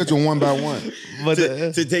 I'm gonna catch them one by one. But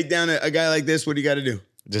to take down a guy like this, what do you got to do?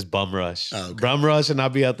 Just bum rush. Oh, okay. Bum rush and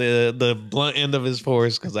not be at the blunt end of his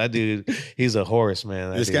force, because that dude, he's a horse,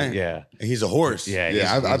 man. This guy? Yeah. He's a horse.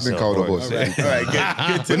 Yeah, I've been called a horse. All right,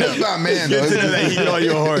 good to know. That's not man, though. Good to know that he called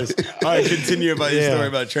you a horse. All right, continue about your story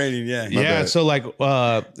about training. Yeah. So like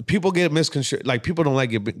people get misconstrued. Like, people don't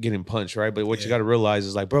like getting punched, right? But what you got to realize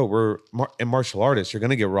is, like, bro, we're in martial artists. You're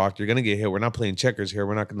gonna get rocked. You're gonna get hit. We're not playing checkers here.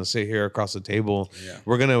 We're not gonna sit here across the table. Yeah.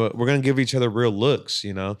 We're gonna give each other real looks.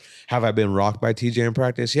 You know, have I been rocked by TJ in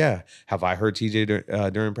practice? Yeah. Have I heard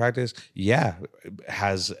TJ during practice? Yeah.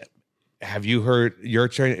 Have you heard your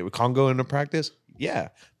training Congo in the practice? Yeah,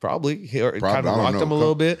 probably. Kind of rocked him a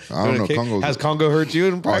little bit. I don't know. Has Congo hurt you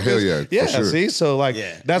in practice? Oh, hell yeah. Yeah, sure. see? So, like,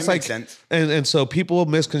 that's like, sense. And so people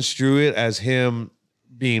misconstrue it as him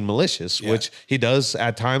being malicious, which he does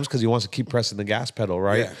at times because he wants to keep pressing the gas pedal,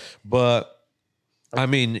 right? Yeah. But I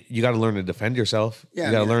mean, you got to learn to defend yourself. Yeah,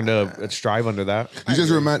 you got to learn to strive under that. You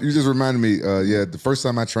just reminded me. Yeah, the first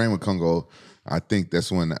time I trained with Congo, I think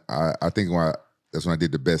that's when I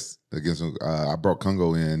did the best against him. I brought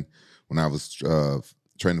Congo in when I was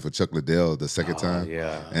training for Chuck Liddell the second time.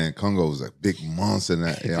 Yeah, and Congo was a big monster,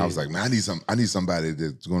 and I was like, man, I need somebody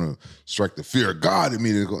that's going to strike the fear of God in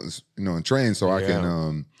me to go, and train so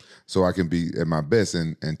I can be at my best.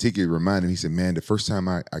 And Tiki reminded me, he said, man, the first time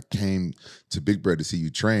I came to Big Brother to see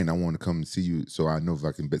you train, I want to come and see you so I know if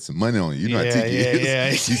I can bet some money on you. You know how Tiki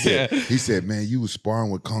is. He said, man, you was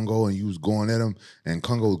sparring with Congo and you was going at him, and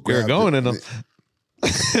Congo grabbed going at him.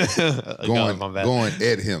 going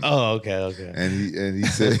at him. Oh, okay. And he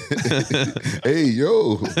said, "Hey,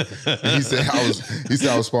 yo." And he said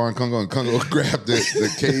I was sparring Congo, and Congo grabbed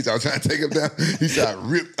the cage. I was trying to take him down. He said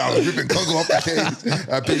I was ripping Congo off the cage.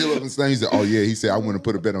 I picked him up and slammed. He said, "Oh yeah." He said, "I want to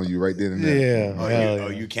put a bet on you right then and there." Yeah.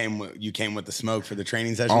 You came with the smoke for the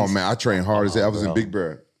training sessions? Oh man, I trained hard as hell. I was in Big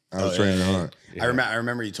Bear. I was training hard. Yeah. I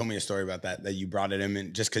remember you told me a story about that you brought it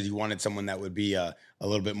in just because you wanted someone that would be a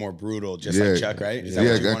little bit more brutal, just like Chuck, right? Is that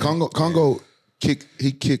what you wanted? Congo kicked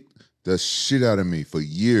the shit out of me for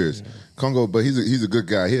years. Congo, but he's a good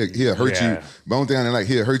guy. He'll hurt you. But only thing I didn't like,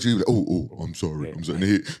 he'll hurt you. Like, oh, I'm sorry. I'm sorry.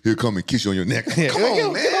 And he'll come and kiss you on your neck. Come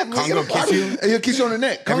on, man. Congo kiss you? He'll kiss you on the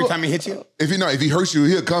neck. Every time he hits you? If he hurts you,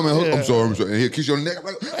 he'll come and I'm sorry. And he'll kiss you on the neck. I'm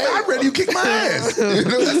like, hey, I'd rather you kick my ass.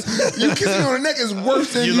 You kissing me on the neck is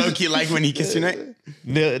worse than you low-key like when he kissed your neck?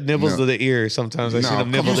 Nibbles to the ear. Sometimes I see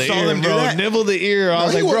him nibble the ear, bro. That? Nibble the ear. I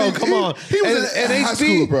was like, bro, come on. He was in high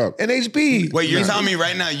school, bro. And HB. Wait, you're telling me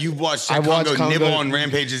right now you've watched Congo nibble on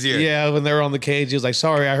Rampage's ear? Yeah, when they were on the cage, he was like,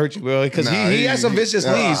 sorry, I hurt you, bro. Because he has some vicious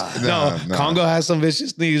knees. Congo has some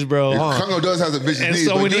vicious knees, bro. Congo does have some vicious knees,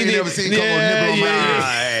 so but when you ain't never seen Congo nibble on my ear.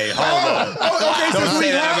 Hey, hold on. Don't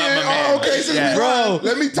say that about my man. Okay, since we bro,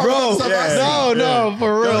 let me talk about stuff I see. No,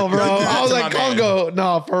 for real, bro. I was like, Congo,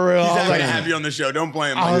 no, for real. He's happy to have you on the show. Don't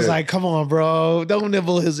blame him. I was like, come on, bro. Don't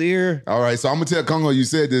nibble his ear. All right, so I'm going to tell Congo you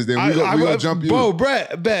said this, then we gonna jump you. Bro,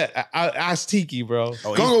 bet. Ask Tiki, bro.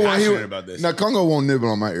 Oh, Congo passionate about this. Now, Congo won't nibble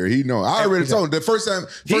on my ear. He know. I already told him. The first time.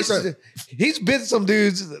 He's bit some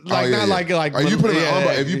dudes, like, you put him in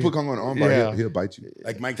armbar. If you put Congo on the armbar, he'll bite you.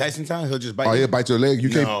 Like Mike Tyson style? He'll just bite you? Oh, he'll bite your leg. You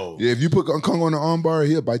can't. Yeah, if you put Congo on the armbar,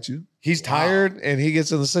 he'll bite you. He's tired and he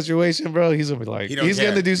gets in the situation, bro. He's gonna be like, he's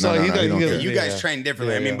gonna do something. You guys train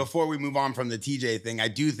differently. I mean, before we move on from the TJ thing, I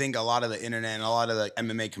do think a lot of the internet and a lot of the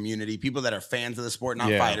MMA community, people that are fans of the sport,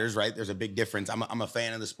 not fighters, right? There's a big difference. I'm a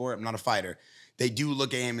fan of the sport. I'm not a fighter. They do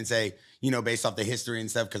look at him and say, based off the history and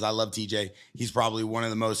stuff, because I love TJ, he's probably one of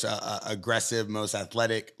the most aggressive, most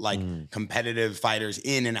athletic, competitive fighters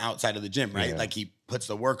in and outside of the gym, right? Like he puts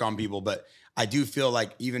the work on people, but I do feel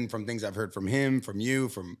like even from things I've heard from him, from you,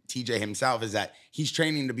 from TJ himself, is that he's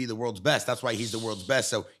training to be the world's best. That's why he's the world's best.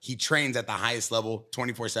 So he trains at the highest level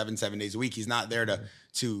 24/7, 7 days a week. He's not there to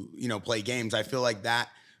play games. I feel like that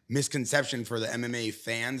misconception for the MMA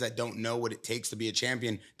fans that don't know what it takes to be a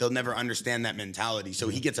champion, they'll never understand that mentality. So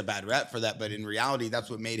he gets a bad rep for that. But in reality, that's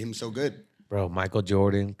what made him so good. Bro, Michael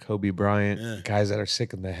Jordan, Kobe Bryant, guys that are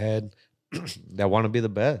sick in the head. That want to be the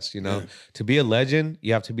best, To be a legend,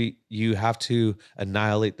 you have to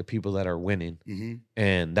annihilate the people that are winning.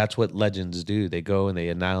 And that's what legends do. They go and they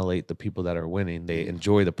annihilate the people that are winning. They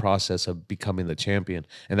enjoy the process of becoming the champion.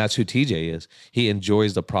 And that's who TJ is. He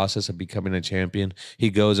enjoys the process of becoming a champion. He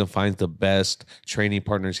goes and finds the best training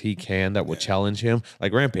partners he can that will challenge him.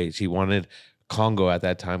 Like Rampage, he wanted Congo at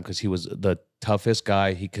that time because he was the toughest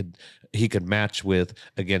guy he could match with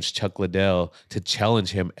against Chuck Liddell to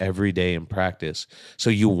challenge him every day in practice.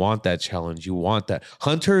 So you want that challenge. You want that.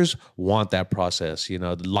 Hunters want that process. The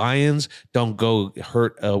lions don't go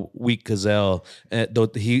hurt a weak gazelle.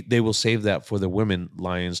 They will save that for the women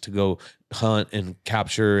lions to go hunt and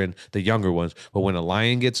capture and the younger ones. But when a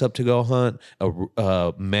lion gets up to go hunt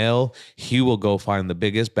a male, he will go find the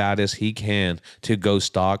biggest, baddest he can to go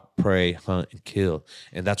stalk, prey, hunt, and kill.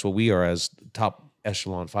 And that's what we are as top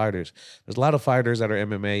echelon fighters. There's a lot of fighters that are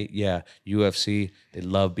MMA, UFC, they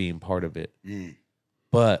love being part of it.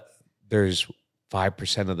 But there's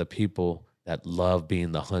 5% of the people that love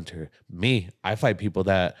being the hunter. Me, I fight people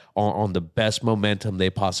that are on the best momentum they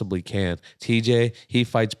possibly can. TJ, he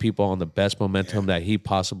fights people on the best momentum that he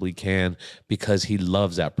possibly can because he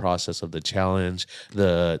loves that process of the challenge,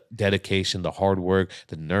 the dedication, the hard work,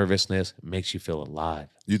 the nervousness. It makes you feel alive.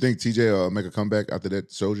 You think TJ will make a comeback after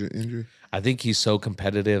that shoulder injury? I think he's so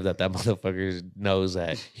competitive that motherfucker knows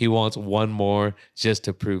that he wants one more just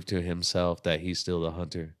to prove to himself that he's still the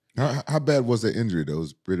hunter. How bad was that injury, though? It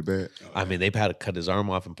was pretty bad. I mean, they've had to cut his arm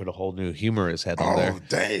off and put a whole new humerus head on there. Oh,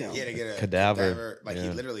 damn. He had to get a Cadaver. Like, Yeah. he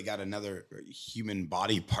literally got another human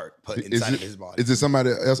body part put inside of his body. Is there somebody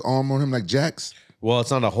else arm on him like Jax? Well,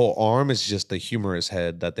 it's not a whole arm. It's just the humerus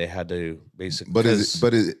head that they had to basically. But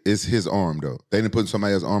it's his arm, though. They didn't put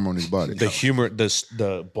somebody else's arm on his body.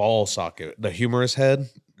 The ball socket, the humerus head,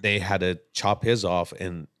 they had to chop his off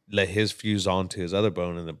and let his fuse onto his other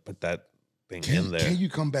bone and then put that thing in there. Can you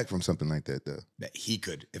come back from something like that, though? That he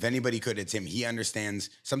could. If anybody could, it's him. He understands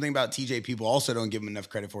something about TJ people also don't give him enough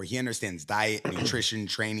credit for. He understands diet, nutrition,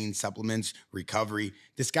 training, supplements, recovery.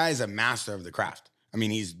 This guy is a master of the craft. I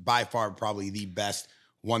mean, he's by far probably the best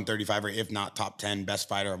 135er, if not top 10 best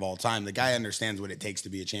fighter of all time. The guy understands what it takes to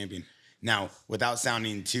be a champion. Now, without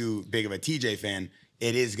sounding too big of a TJ fan,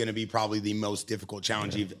 it is going to be probably the most difficult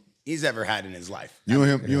challenge he's ever had in his life. You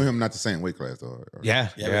and him not the same weight class, though. Yeah.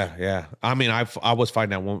 I mean, I was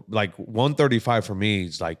fighting at 135 for me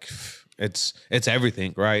is like it's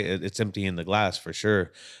everything, right? It's emptying the glass for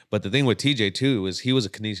sure. But the thing with TJ too is he was a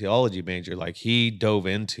kinesiology major. Like he dove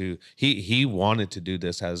into he wanted to do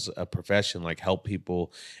this as a profession, like help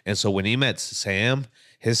people. And so when he met Sam,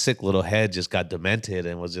 his sick little head just got demented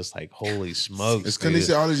and was just like, holy smokes. It's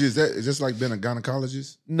kinesiology. Is just like being a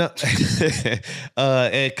gynecologist? No,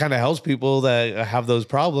 it kind of helps people that have those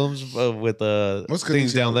problems with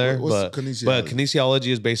things down there. But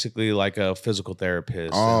kinesiology is basically like a physical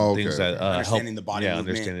therapist. Oh, and things that understanding help, the body movement,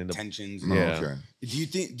 understanding the tensions. Oh, yeah. okay. Do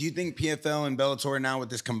you think PFL and Bellator now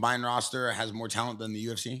with this combined roster has more talent than the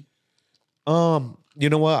UFC? You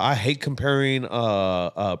know what? I hate comparing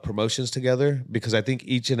promotions together because I think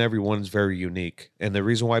each and every one is very unique. And the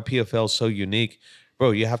reason why PFL is so unique,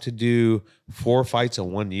 bro, you have to do 4 fights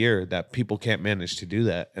in 1 year that people can't manage to do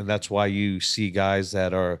that. And that's why you see guys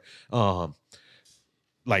that are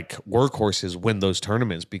like workhorses win those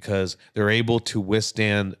tournaments because they're able to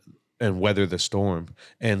withstand and weather the storm.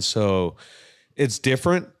 And so it's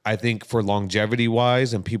different, I think, for longevity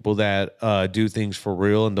wise and people that do things for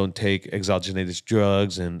real and don't take exogenous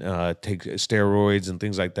drugs and take steroids and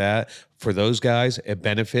things like that. For those guys, it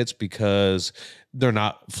benefits because they're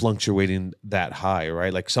not fluctuating that high,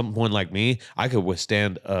 right? Like someone like me, I could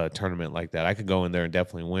withstand a tournament like that. I could go in there and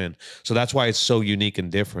definitely win. So that's why it's so unique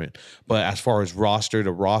and different. But as far as roster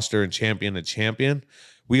to roster and champion to champion,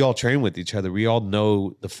 we all train with each other. We all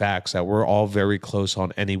know the facts that we're all very close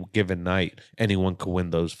on any given night. Anyone could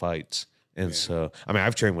win those fights. And so, I mean,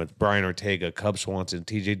 I've trained with Brian Ortega, Cub Swanson,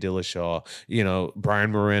 TJ Dillashaw,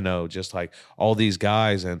 Brian Moreno, just like all these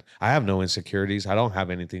guys. And I have no insecurities. I don't have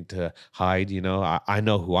anything to hide. I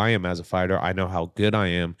know who I am as a fighter. I know how good I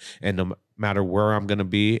am. And no matter where I'm going to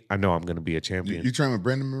be, I know I'm going to be a champion. You train with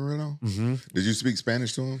Brandon Moreno? Mm-hmm. Did you speak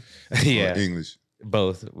Spanish to him? Yeah. Or English?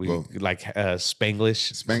 Both. Like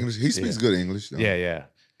Spanglish. Spanglish? He speaks good English, though. Yeah.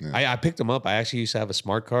 I picked him up. I actually used to have a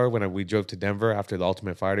smart car when we drove to Denver after the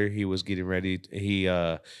Ultimate Fighter. He was getting ready. He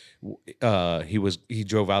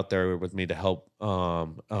drove out there with me to help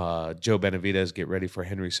Joe Benavidez get ready for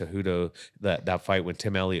Henry Cejudo, that fight when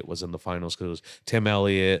Tim Elliott was in the finals. Because it was Tim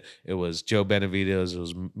Elliott, it was Joe Benavidez, it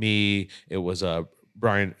was me, it was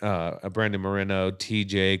Brandon Moreno,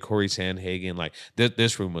 TJ, Corey Sandhagen. Like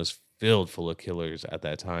this room was filled full of killers at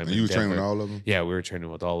that time. And you were training with all of them? Yeah, we were training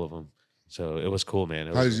with all of them. So it was cool, man.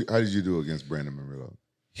 How did you do against Brandon Moreno?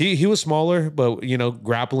 He was smaller, but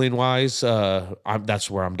grappling wise, that's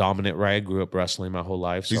where I'm dominant. Right, I grew up wrestling my whole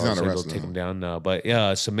life, so he's not a wrestler. Take him down. No, but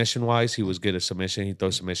yeah, submission wise, he was good at submission. He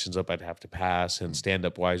throws submissions up, I'd have to pass, and stand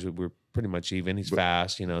up wise, we were pretty much even. He's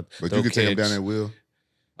fast, But you could take him down at will.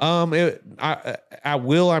 At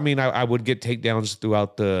will, I mean, I would get takedowns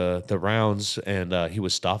throughout the rounds, and he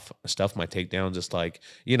would stuff my takedowns. Just like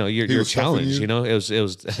your challenge. It was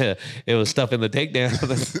it was stuffing the takedown,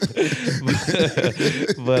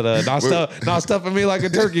 but not stuffing me like a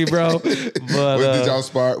turkey, bro. But did y'all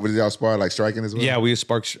spar? Did y'all spar like striking as well? Yeah, we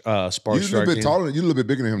spar striking. You're a little bit taller. You're a little bit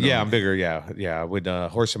bigger than him. Yeah, I'm bigger. Yeah. I would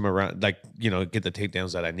horse him around, like get the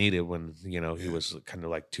takedowns that I needed when he was kind of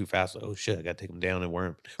like too fast. Oh shit, I got to take him down and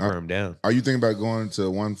wear him down. Are you thinking about going to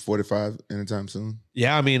 145 anytime soon?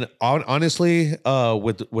 Yeah, I mean, honestly,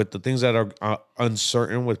 with the things that are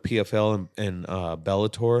uncertain with PFL and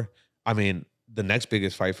Bellator, I mean, the next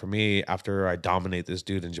biggest fight for me after I dominate this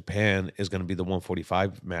dude in Japan is going to be the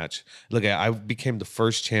 145 match. Look, I became the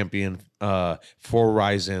first champion for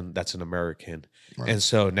Rizin that's an American. Right. And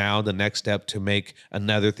so now the next step to make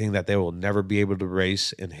another thing that they will never be able to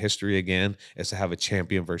race in history again is to have a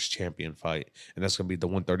champion versus champion fight. And that's going to be the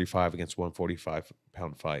 135 against 145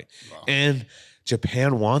 pound fight. Wow. And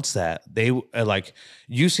Japan wants that. They like,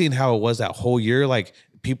 you seen how it was that whole year. Like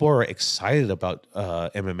people are excited about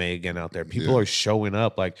MMA again out there. People are showing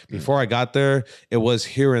up. Like before I got there, it was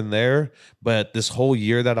here and there, but this whole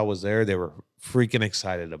year that I was there, they were freaking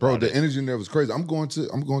excited about it. Bro, the energy in there was crazy. I'm going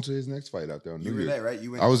to his next fight out there. You were there, right?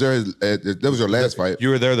 You went. I was there. That was your last fight. You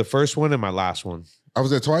were there the first one and my last one. I was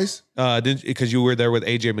there twice. Didn't because you were there with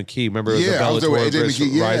AJ McKee? Remember, it was the Bellator I was there with AJ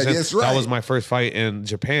McKee. Yeah, Rizin? that's right. That was my first fight in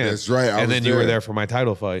Japan. That's right. And then you were there for my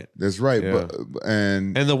title fight. That's right. Yeah.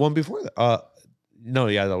 And the one before that. No,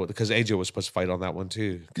 because AJ was supposed to fight on that one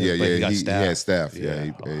too. Yeah, he had staff.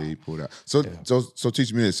 Yeah, he pulled out. So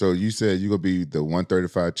teach me this. So you said you're gonna be the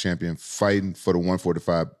 135 champion fighting for the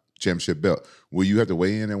 145 championship belt. Will you have to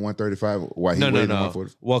weigh in at 135? Why he weighed in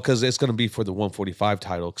 145? Well, because it's going to be for the 145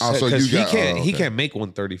 title. So he can't make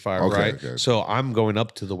 135, right? Okay. So I'm going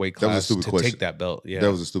up to the weight class to take that belt. Yeah,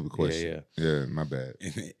 that was a stupid question. Yeah, my bad.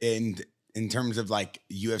 And in terms of like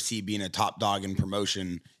UFC being a top dog in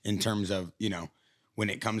promotion, in terms of when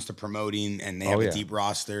it comes to promoting and they have a deep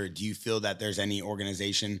roster, do you feel that there's any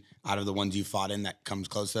organization out of the ones you fought in that comes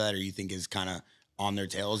close to that, or you think is kind of on their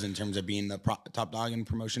tails in terms of being the top dog in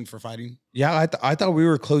promotion for fighting? Yeah, I thought we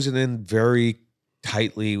were closing in very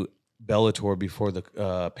tightly Bellator before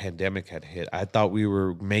the pandemic had hit. I thought we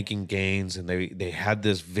were making gains, and they had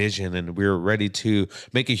this vision, and we were ready to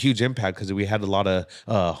make a huge impact because we had a lot of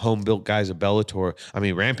home built guys at Bellator. I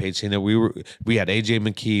mean, Rampage. We had AJ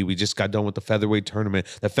McKee. We just got done with the featherweight tournament.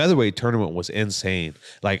 The featherweight tournament was insane.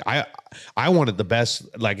 Like I wanted the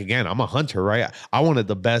best. Like again, I'm a hunter, right? I wanted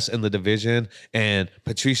the best in the division, and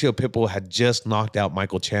Patricio Pitbull had just knocked out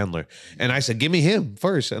Michael Chandler, and I said, "Give me him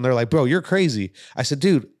first." And they're like, "Bro, you're crazy." I said,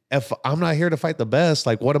 "Dude, if I'm not here to fight the best,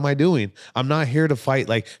 like what am I doing? I'm not here to fight,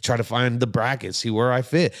 like try to find the bracket, see where I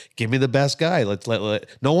fit. Give me the best guy. Let's let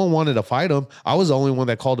no one wanted to fight him. I was the only one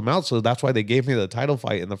that called him out. So that's why they gave me the title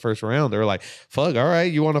fight in the first round. They were like, fuck, all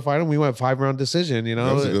right, you want to fight him? We went 5-round decision,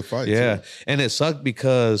 That was a good fight. Yeah. Too. And it sucked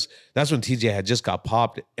because that's when TJ had just got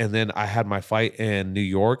popped. And then I had my fight in New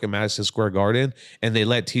York in Madison Square Garden, and they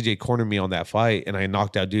let TJ corner me on that fight, and I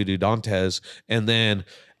knocked out Dudu Dantes. And then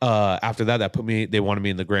after that they wanted me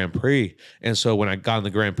in the Grand Prix. And so when I got in the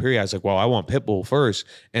Grand Prix, I was like, well, I want Pitbull first.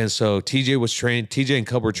 And so TJ and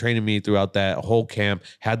Cub were training me throughout that whole camp,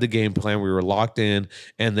 had the game plan. We were locked in.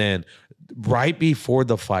 And then right before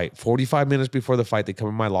the fight, 45 minutes before the fight, they come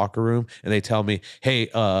in my locker room and they tell me, hey,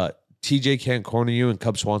 TJ can't corner you and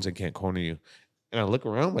Cub Swanson can't corner you. And I look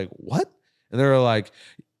around like, what? And they're like,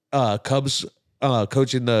 Cubs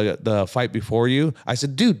coaching the fight before you. I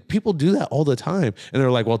said, dude, people do that all the time. And they're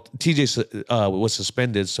like, well, TJ was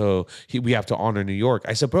suspended, so we have to honor New York.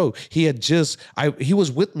 I said, bro, he was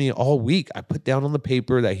with me all week. I put down on the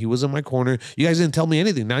paper that he was in my corner. You guys didn't tell me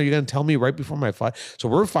anything. Now you're going to tell me right before my fight. So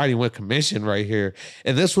we're fighting with commission right here.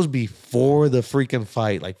 And this was before the freaking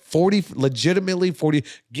fight, like 40,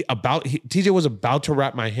 TJ was about to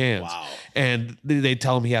wrap my hands. Wow. And they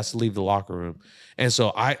tell him he has to leave the locker room. And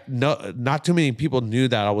so not too many people knew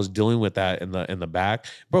that I was dealing with that in the back,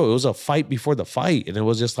 bro. It was a fight before the fight, and it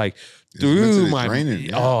was just like through my draining,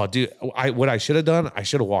 yeah. Oh, dude, what I should have done, I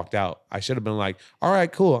should have walked out. I should have been like, all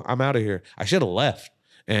right, cool, I'm out of here. I should have left,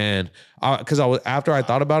 and because after I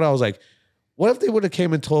thought about it, I was like, what if they would have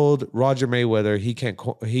came and told Roger Mayweather he can't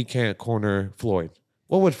corner Floyd?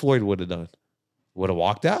 What would Floyd would have done? Would have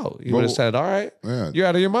walked out. He would have said, all right, you're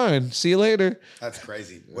out of your mind. See you later. That's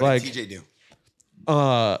crazy. What did TJ do?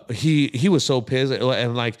 He was so pissed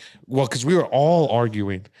and like, well, because we were all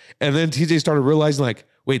arguing, and then TJ started realizing like,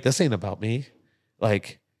 wait, this ain't about me.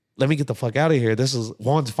 Like, let me get the fuck out of here. This is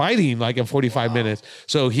Juan's fighting like in 45 minutes.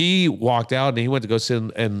 So he walked out and he went to go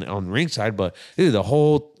sit on ringside. But dude, the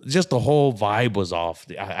whole vibe was off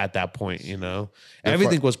at that point.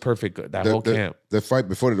 Everything was perfect. That whole camp. The fight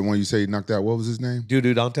before the one you say he knocked out. What was his name?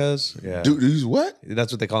 Dudu Dantes. Yeah. Dudu's what?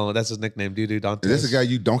 That's what they call him. That's his nickname. Dudu Dantes. Is this the guy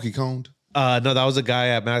you donkey konged? No, that was a guy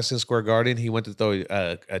at Madison Square Garden. He went to throw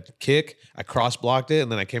a kick. I cross blocked it, and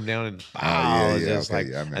then I came down and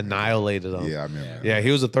annihilated him. Yeah, I remember. Yeah, he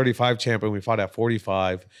was a 35 champion. We fought at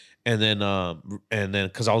 45, and then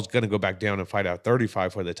because I was gonna go back down and fight at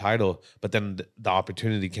 35 for the title, but then the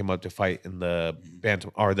opportunity came up to fight in the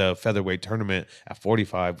the featherweight tournament at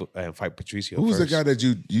 45 and fight Patricio. Who was the guy that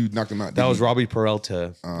you knocked him out? That was Robbie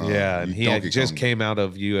Peralta. And he had just came out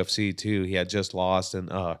of UFC too. He had just lost and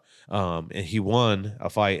he won a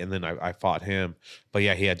fight, and then I fought him. But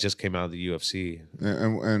yeah, he had just came out of the UFC.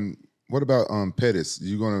 And what about Pettis?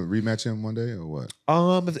 You going to rematch him one day or what?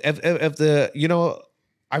 If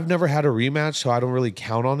I've never had a rematch, so I don't really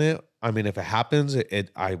count on it. I mean, if it happens,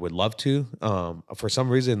 I would love to. For some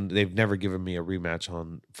reason, they've never given me a rematch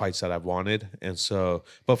on fights that I've wanted, and so.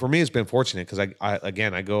 But for me, it's been fortunate because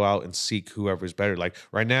I go out and seek whoever's better. Like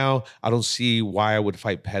right now, I don't see why I would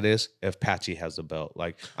fight Pettis if Patchy has the belt.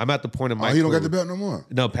 Like I'm at the point in my. Oh, he don't got the belt no more.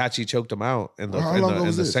 No, Patchy choked him out in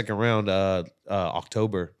the second round,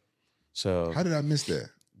 October. So how did I miss that?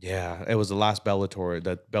 Yeah, it was the last Bellator,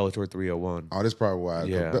 that Bellator 301. Oh, that's probably why.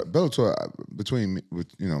 Yeah. Bellator,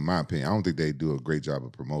 my opinion, I don't think they do a great job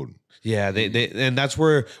of promoting. Yeah, they and that's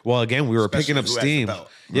where, well, again, we were picking up steam.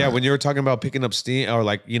 Yeah, when you were talking about picking up steam, or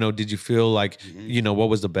like, did you feel like, what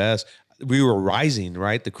was the best? We were rising,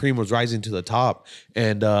 right? The cream was rising to the top.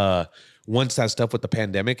 And once that stuff with the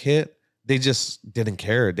pandemic hit, they just didn't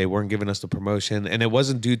care. They weren't giving us the promotion. And it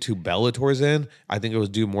wasn't due to Bellator's end. I think it was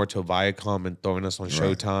due more to Viacom and throwing us on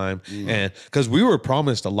Showtime. And because we were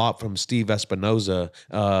promised a lot from Steve Espinoza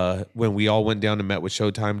when we all went down and met with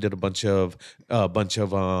Showtime, did a bunch of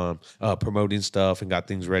promoting stuff and got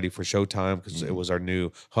things ready for Showtime because it was our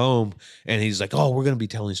new home. And he's like, oh, we're going to be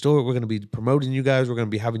telling stories. We're going to be promoting you guys. We're going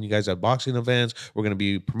to be having you guys at boxing events. We're going to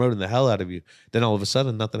be promoting the hell out of you. Then all of a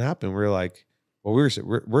sudden, nothing happened. We were like, well,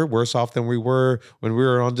 we're worse off than we were when we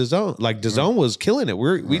were on DAZN. Like DAZN was killing it.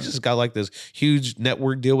 We just got like this huge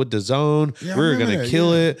network deal with DAZN. Yeah, we were gonna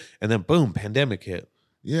kill it, and then boom, pandemic hit.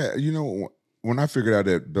 Yeah, when I figured out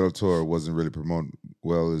that Bellator wasn't really promoting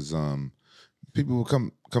well, is people will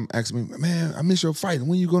come ask me, man, I miss your fight.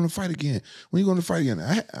 When you going to fight again? When you going to fight again?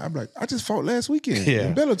 I'm like, I just fought last weekend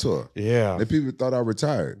in Bellator. Yeah, and people thought I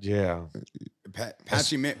retired. Yeah,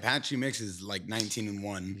 Patchy Mix is like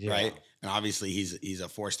 19-1, right? And obviously he's a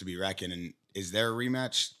force to be reckoned. And is there a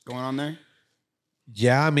rematch going on there?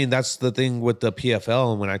 Yeah, I mean, that's the thing with the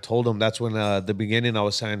PFL. And when I told him, that's when the beginning I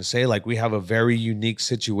was trying to say, like, we have a very unique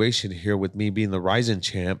situation here with me being the Rizin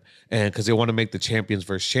champ. And because they want to make the champions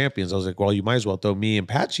versus champions, I was like, well, you might as well throw me and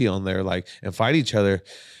Patchy on there, like, and fight each other.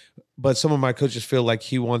 But some of my coaches feel like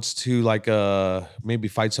he wants to maybe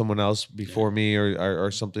fight someone else before me or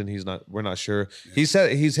something. We're not sure. Yeah.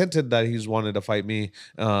 He's hinted that he's wanted to fight me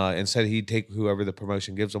and said he'd take whoever the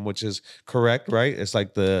promotion gives him, which is correct, right? It's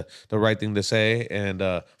like the right thing to say. And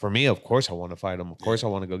for me, of course, I want to fight him. Of course, I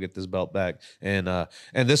want to go get this belt back. And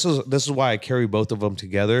this is why I carry both of them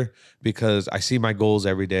together, because I see my goals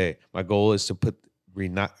every day. My goal is to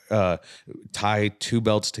tie 2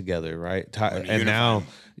 belts together, right? Now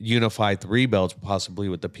unify 3 belts possibly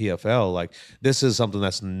with the PFL. Like, this is something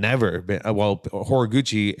that's never been. Well,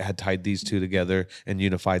 Horiguchi had tied these 2 together and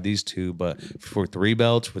unified these 2, but for 3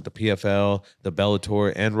 belts with the PFL, the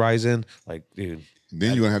Bellator, and Rizin, like, dude.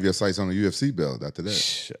 Then you're gonna have your sights on the UFC belt after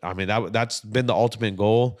that. I mean, that's been the ultimate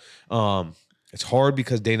goal. It's hard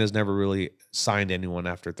because Dana's never really signed anyone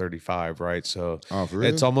after 35, right? So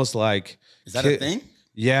it's almost like, is that a thing?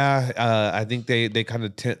 Yeah, I think they kind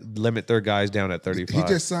of limit their guys down at 35. He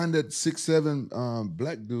just signed that 6'7"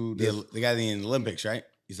 black dude. The guy in the Olympics, right?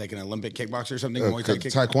 He's like an Olympic kickboxer or something.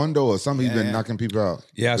 Taekwondo or something. He's been knocking people out.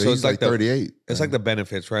 Yeah, but so it's like 38. It's like the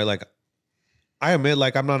benefits, right? Like, I admit,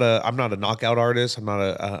 like, I'm not a knockout artist. I'm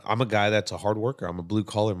a guy that's a hard worker. I'm a blue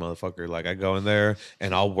collar motherfucker. Like, I go in there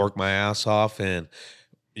and I'll work my ass off, and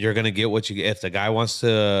you're gonna get what you get. If the guy wants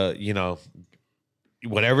to,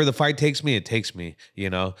 whatever the fight takes me, it takes me,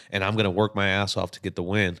 and I'm going to work my ass off to get the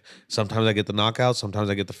win. Sometimes I get the knockout, sometimes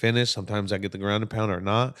I get the finish, sometimes I get the ground and pound or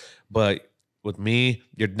not. But with me,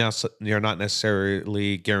 you're not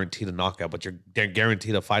necessarily guaranteed a knockout, but you're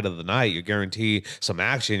guaranteed a fight of the night. You're guaranteed some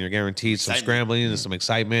action. You're guaranteed some scrambling and some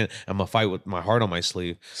excitement. I'm going to fight with my heart on my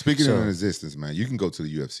sleeve. Speaking of resistance, man, you can go to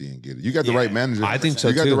the UFC and get it. You got the right manager. I think so,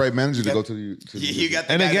 You got the right manager to go to the UFC. You got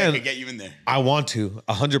the guy that can get you in there. I want to.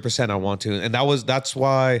 100% I want to. And that's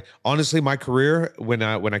why, honestly, my career, when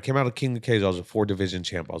I came out of King of the Cage, I was a 4-division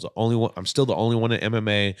champ. I was the only one. I'm still the only one in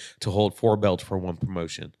MMA to hold 4 belts for 1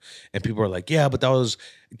 promotion. And people are like, yeah, but that was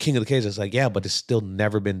King of the Cage. It's like, yeah, but it's still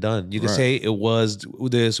never been done. You can say it was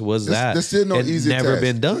this, was that. There's still no easy never task.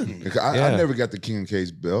 been done. I never got the King of the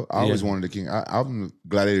Cage belt. I always wanted the King. I'm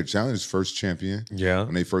Gladiator Challenge first champion. Yeah,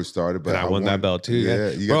 when they first started, but I won that belt too.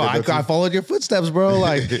 Yeah, bro, I followed your footsteps, bro.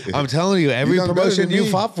 Like, I'm telling you, every promotion you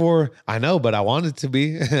fought for, I know, but I want it to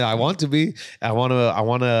be. I want to be. I want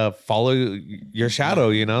to follow your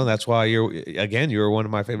shadow. That's why you were one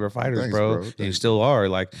of my favorite fighters. Thanks, bro. You still are.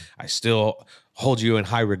 Like, I still hold you in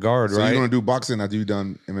high regard, so right? You're gonna do boxing after you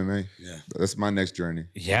done MMA? Yeah, that's my next journey.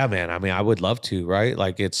 Yeah, man. I mean, I would love to, right?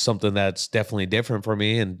 Like, it's something that's definitely different for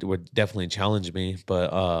me and would definitely challenge me.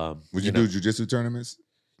 But would you do jiu-jitsu tournaments?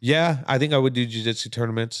 Yeah, I think I would do jiu-jitsu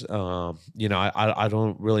tournaments. I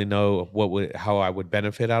don't really know how I would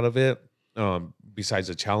benefit out of it, besides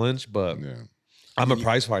a challenge, but I'm a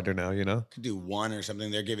prize fighter now, you know? Could do one or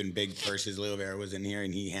something. They're giving big purses. Leo Vera was in here,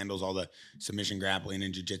 and he handles all the submission grappling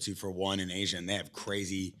and jiu-jitsu for one in Asia, and they have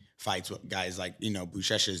crazy fights with guys like,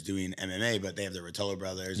 Buchecha is doing MMA, but they have the Rotolo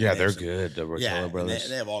brothers. Yeah, they're good, the Rotolo brothers.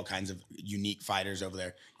 They have all kinds of unique fighters over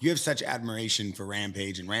there. You have such admiration for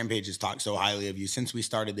Rampage, and Rampage has talked so highly of you since we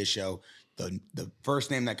started this show. The first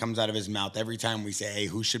name that comes out of his mouth every time we say, hey,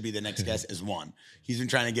 who should be the next guest is Juan. He's been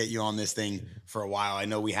trying to get you on this thing for a while. I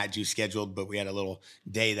know we had you scheduled, but we had a little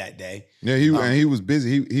day that day. Yeah, he was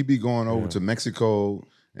busy. He'd be going over to Mexico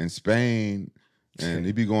and Spain, and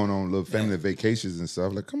he'd be going on little family vacations and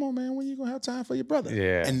stuff. Like, come on, man, when you gonna have time for your brother?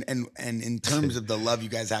 Yeah. And in terms of the love you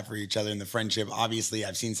guys have for each other and the friendship, obviously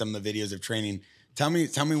I've seen some of the videos of training. Tell me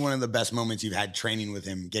one of the best moments you've had training with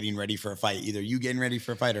him, getting ready for a fight. Either you getting ready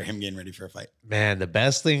for a fight or him getting ready for a fight. Man, the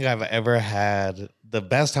best thing I've ever had, the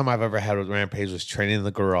best time I've ever had with Rampage was training in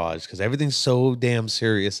the garage, because everything's so damn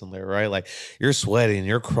serious in there, right? Like, you're sweating,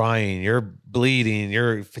 you're crying, you're bleeding,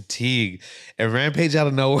 you're fatigued. And Rampage out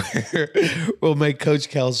of nowhere will make Coach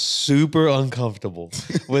Cal super uncomfortable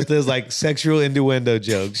with his like sexual innuendo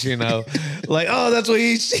jokes, Like, oh, that's what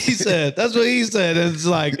he said. That's what he said. And it's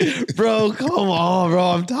like, bro, come on, bro.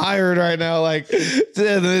 I'm tired right now. Like,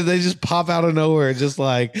 they just pop out of nowhere. Just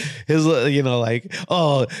like his, like,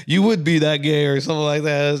 oh, you would be that gay or something like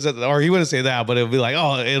that. Or he wouldn't say that, but it would be like,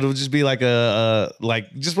 oh, it'll just be like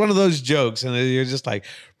like just one of those jokes. And you're just like,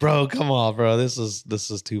 bro, come on, bro. This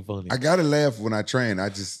is too funny. I gotta laugh when I train. I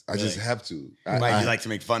just have to. Why, you like to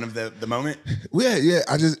make fun of the moment? Yeah.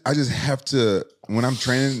 I just have to. When I'm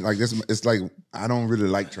training like this, it's like I don't really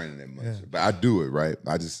like training that much, but I do it, right?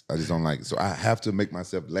 I just don't like it. So I have to make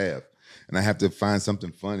myself laugh. And I have to find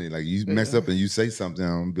something funny. Like, you mess up and you say something,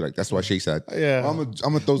 I'm gonna be like, that's why Shake said, I'm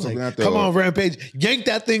gonna throw something out there. Come on, Rampage, yank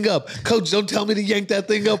that thing up. Coach, don't tell me to yank that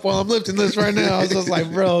thing up while I'm lifting this right now. I was just like,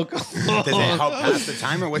 bro, come on. Does it help pass the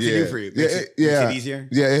time, or what's it do for you? Makes it easier?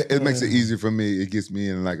 Yeah, it makes it easier for me. It gets me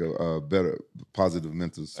in like a better, positive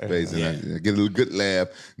mental space. And I get a good laugh,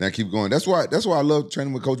 and I keep going. That's why I love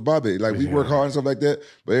training with Coach Bobby. Like, we work hard and stuff like that,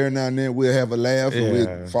 but every now and then we'll have a laugh and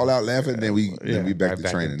we'll fall out laughing, and then we back to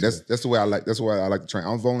training. That's the way I like. That's why I like to train.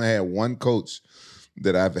 I've only had one coach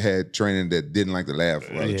that I've had training that didn't like to laugh.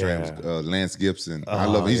 Lance Gibson. I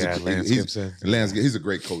love him. He's a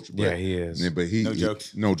great coach. But, yeah, he is. But no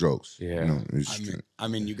jokes. No jokes. Yeah. No, I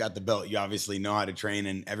mean, you got the belt. You obviously know how to train,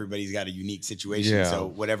 and everybody's got a unique situation. Yeah. So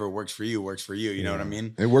whatever works for you works for you. You know what I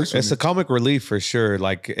mean? It works for It's me. a comic relief for sure.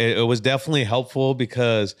 Like, it was definitely helpful,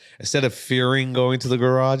 because instead of fearing going to the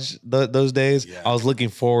garage those days, I was looking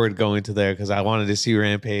forward going to there, because I wanted to see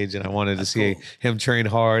Rampage and I wanted to see him train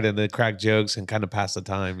hard and then crack jokes and kind of pass the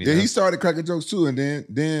time. You know? He started cracking jokes too, and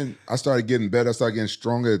then I started getting better. I started getting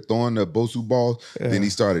stronger at throwing the Bosu balls. Then he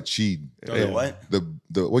started cheating. The what?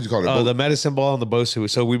 The what you call it? Oh, the medicine ball and the Bosu.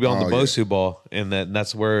 So we'd be on the Bosu ball, and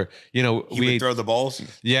that's where he would throw the balls.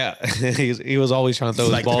 Yeah, he was always trying to throw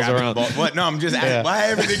his balls around. What? No, I'm just asking. Why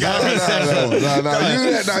everything got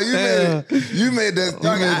You made that.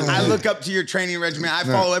 I look up to your training regimen. I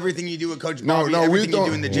follow everything you do with Coach Bobby. Everything you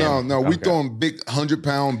do in the gym. We throwing big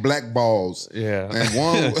 100-pound black balls. Yeah,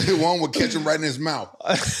 and one would catch him right in his mouth.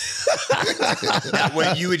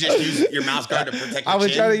 What, you would just use your mouth guard to protect your I would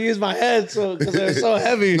chin? try to use my head because they're so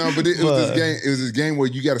heavy. No, but it was this game. It was this game where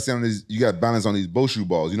you got to stand on these. You got to balance on these Boshu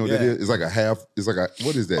balls. You know what that is? It's like a half. It's like a,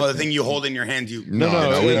 what is that? Oh, the thing you hold in your hand. No.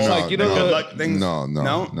 It's like, you know,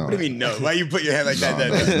 No. What do you mean no? Why you put your hand like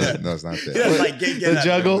that? No, it's not that. Yeah, like the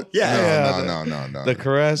juggle. No. The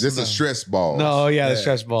caress. This is a stress ball. No, the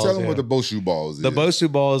stress balls. Tell them what the Boshu balls is. The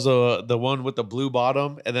Bosu ball is the one with the blue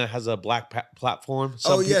bottom, and then it has a black platform.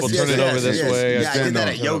 Some people turn it over this way. Yeah, I did that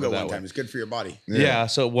at yoga one time. It's good for your body. Yeah.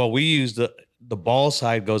 So, we use the ball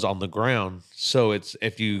side goes on the ground. So it's,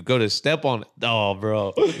 if you go to step on it, oh,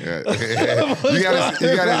 bro. Yeah. you gotta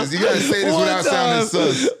say this without sounding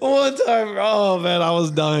sus. One time, oh man, I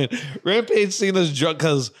was dying. Rampage seen us drunk,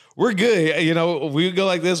 because we're good. You know, we would go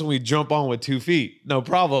like this and we jump on with 2 feet. No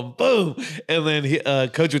problem. Boom. And then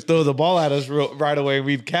coach would throw the ball at us right away and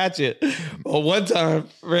we'd catch it. Well, one time,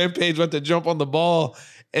 Rampage went to jump on the ball,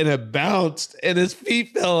 and it bounced, and his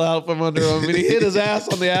feet fell out from under him, and he hit his ass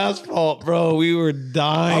on the asphalt, bro. We were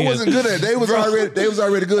dying. I wasn't good at it. They was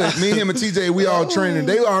already good. Me, him, and TJ, we all training.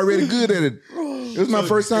 They were already good at it. It was my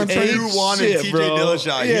first time training. You wanted TJ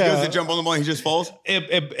Dillashaw. He goes to jump on the ball, he just falls.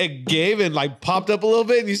 It gave and like popped up a little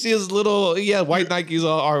bit, and you see his little white Nikes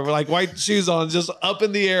on, or like white shoes on, just up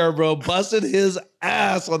in the air, bro. Busted his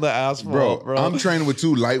ass on the asphalt, bro. I'm training with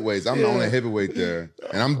 2 lightweights. I'm the only heavyweight there,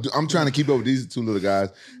 and I'm trying to keep up with these 2 little guys,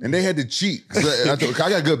 and they had to cheat. I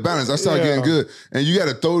got good balance. I started getting good, and you got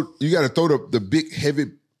to throw the big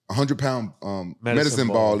heavy 100-pound medicine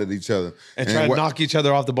ball at each other and try to knock each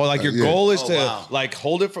other off the ball. Like your goal is to like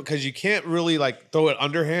hold it because you can't really like throw it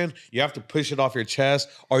underhand. You have to push it off your chest,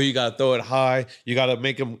 or you got to throw it high. You got to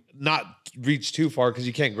make them not reach too far because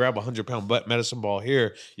you can't grab a 100-pound medicine ball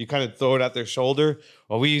here. You kind of throw it at their shoulder.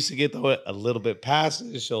 Well, we used to throw it a little bit past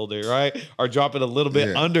his shoulder, right? Or drop it a little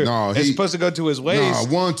bit under. No, it's supposed to go to his waist.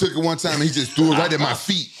 No, one took it one time and he just threw it right at my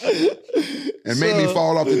feet. And made me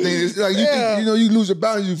fall off the thing. It's like, you lose your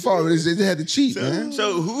balance, you fall. They had to cheat, man.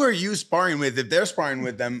 So who are you sparring with? If they're sparring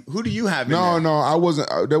with them, who do you have in there? No, I wasn't.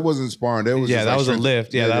 That wasn't sparring. That was that was a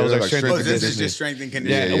lift. Yeah, that was like strength and conditioning. This is just strength and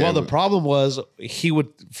conditioning. Yeah, well, the problem was he would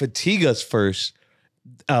fatigue us first.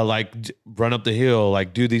 Like run up the hill,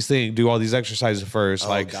 like do these things, do all these exercises first,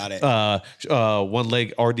 got it. One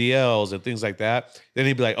leg RDLs and things like that. Then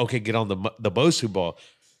he'd be like, okay, get on the Bosu ball.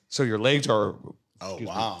 So your legs are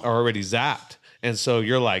already zapped. And so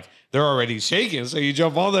you're like, they're already shaking. So you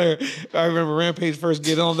jump on there. I remember Rampage first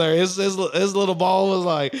getting on there. His little ball was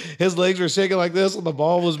like, his legs were shaking like this and the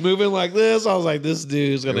ball was moving like this. I was like, this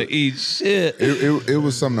dude's going to eat shit. It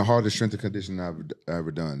was some of the hardest strength and conditioning I've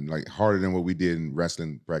ever done. Like harder than what we did in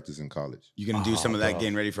wrestling practice in college. You going to do some of that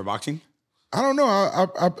getting ready for boxing? I don't know.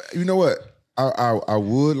 I you know what? I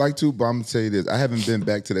would like to, but I'm gonna tell you this: I haven't been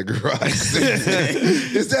back to that garage.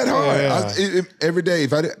 It's that hard. Yeah. Every day,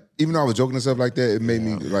 even though I was joking and stuff like that, it made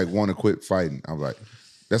me like want to quit fighting. I was like,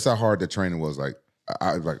 that's how hard the training was. Like,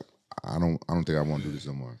 I don't think I want to do this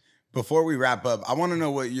no more. Before we wrap up, I want to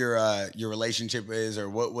know what your relationship is,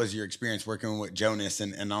 or what was your experience working with Jonas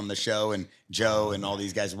and on the show and Joe and all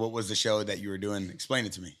these guys. What was the show that you were doing? Explain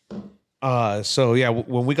it to me. So yeah,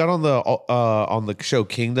 when we got on the show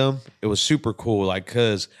Kingdom, it was super cool. Like,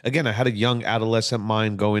 cause again, I had a young adolescent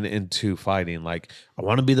mind going into fighting. Like, I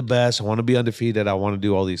want to be the best. I want to be undefeated. I want to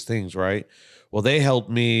do all these things. Right. Well, they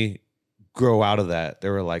helped me grow out of that. They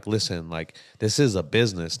were like, listen, like this is a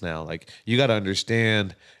business now. Like you got to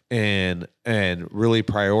understand and really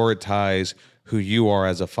prioritize who you are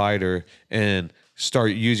as a fighter and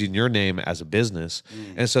start using your name as a business.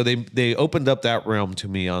 And so they opened up that realm to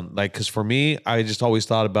me on like, cause for me, I just always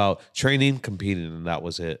thought about training, competing, and that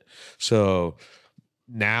was it. So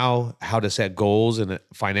now how to set goals and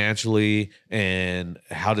financially and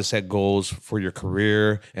how to set goals for your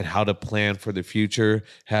career and how to plan for the future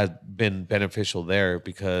has been beneficial there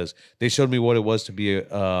because they showed me what it was to be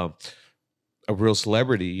a real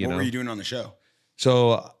celebrity. What were you doing on the show?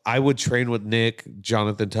 So I would train with Nick,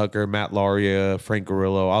 Jonathan Tucker, Matt Laria, Frank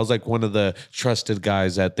Gorillo. I was like one of the trusted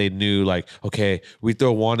guys that they knew like, okay, we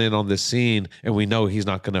throw Juan in on this scene and we know he's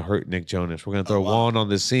not going to hurt Nick Jonas. We're going to throw Juan on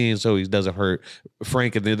this scene so he doesn't hurt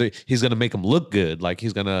Frank. And he's going to make him look good. Like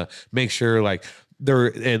he's going to make sure like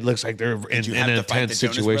it looks like they're in an intense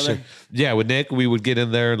situation. Yeah, with Nick, we would get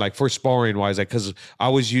in there like for sparring wise, like because I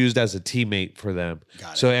was used as a teammate for them.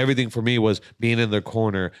 So everything for me was being in their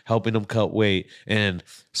corner, helping them cut weight, and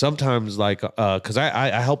sometimes like because I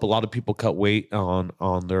help a lot of people cut weight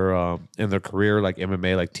on their in their career, like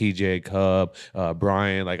MMA, like TJ, Cub,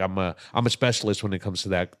 Brian. Like I'm a specialist when it comes to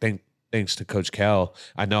that. Thanks to Coach Cal,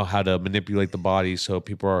 I know how to manipulate the body so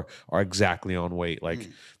people are exactly on weight. Like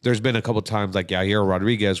there's been a couple of times like Yair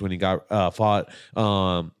Rodriguez when he got fought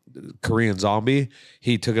Korean Zombie,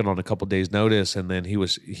 he took it on a couple of days notice and then he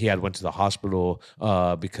went to the hospital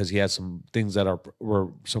because he had some things that were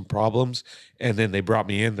some problems, and then they brought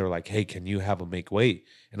me in. They're like, hey, can you have him make weight?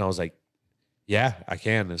 And I was like, yeah, I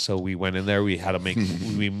can. And so we went in there. We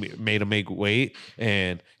made him make weight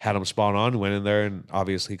and had him spot on. Went in there and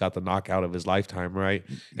obviously got the knockout of his lifetime, right?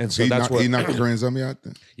 And so he knocked the Korean Zombie out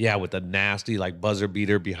then. Yeah, with a nasty like buzzer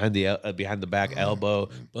beater behind the back elbow,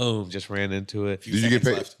 boom, just ran into it. Did you get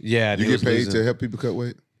paid? Yeah, you get paid to help people cut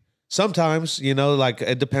weight? Sometimes, like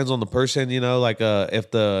it depends on the person, like if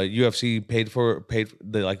the UFC paid for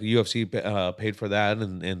that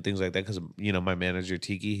and things like that, because my manager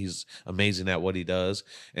Tiki, he's amazing at what he does,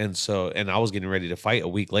 and I was getting ready to fight a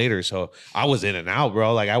week later, so I was in and out,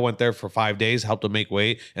 bro. Like I went there for 5 days, helped him make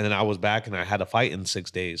weight, and then I was back and I had to fight in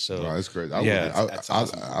 6 days. So that's crazy. That's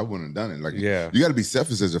awesome. I wouldn't have done it. Like you got to be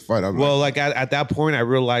selfish as a fighter. Like at that point, I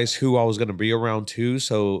realized who I was going to be around too,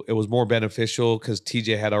 so it was more beneficial because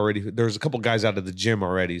TJ had already. There was a couple guys out of the gym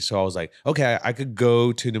already. So I was like, okay, I could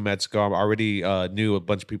go to New Mexico. I already knew a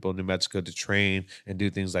bunch of people in New Mexico to train and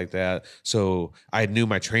do things like that. So I knew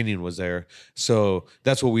my training was there. So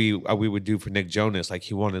that's what we would do for Nick Jonas. Like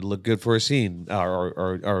he wanted to look good for a scene,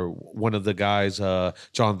 or one of the guys,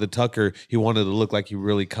 Jonathan Tucker, he wanted to look like he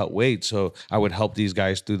really cut weight. So I would help these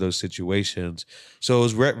guys through those situations. So it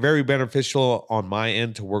was very beneficial on my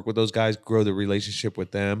end to work with those guys, grow the relationship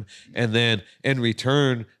with them. And then in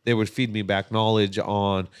return, they would feed me back knowledge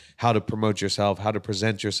on how to promote yourself, how to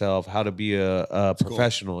present yourself, how to be a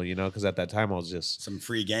professional, you know, because at that time I was just some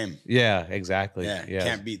free game. Yeah, exactly. Yeah,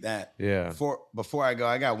 can't beat that. Yeah. Before I go,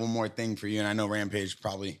 I got one more thing for you, and I know Rampage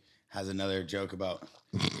probably has another joke about,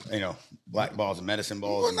 you know, black balls and medicine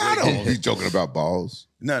balls. Well, I don't be joking about balls.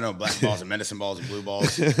 No, black balls and medicine balls and blue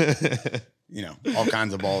balls. You know, all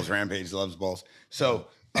kinds of balls. Rampage loves balls. So,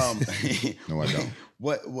 No, I don't.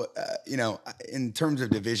 What you know, in terms of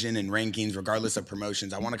division and rankings, regardless of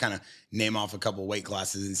promotions, I want to kind of name off a couple weight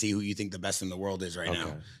classes and see who you think the best in the world is right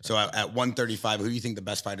now. So at 135, who do you think the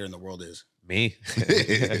best fighter in the world is? Me.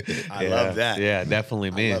 I love that. Yeah, definitely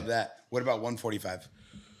me. I love that. What about 145?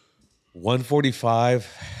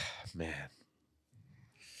 145, man.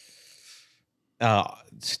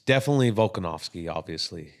 It's definitely Volkanovski,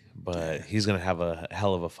 obviously, but he's gonna have a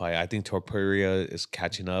hell of a fight. I think Topuria is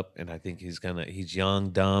catching up, and I think he's young,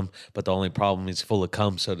 dumb, but the only problem is full of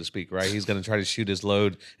cum, so to speak. Right? He's gonna try to shoot his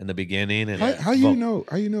load in the beginning. And how you know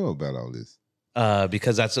about all this?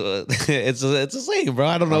 Because that's it's a saying, bro.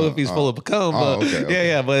 I don't know if he's full of cum, but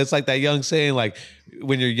yeah, but it's like that young saying, like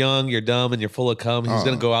when you're young, you're dumb, and you're full of cum. He's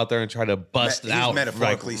gonna go out there and try to bust it out,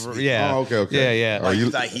 metaphorically speaking. Yeah. Yeah. Oh, you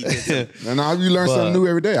thought he did you learn something new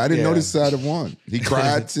every day. I didn't know this side of one. He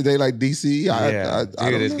cried today like DC.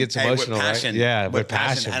 Dude, it gets emotional, with passion, right? Yeah, with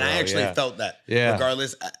passion. And bro, I actually felt that. Yeah.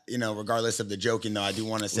 Regardless of the joking, though, I do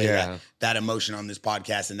want to say that emotion on this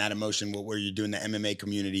podcast and that emotion where you're doing the MMA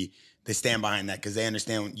community, they stand behind that because they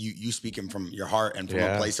understand you speaking from your heart and from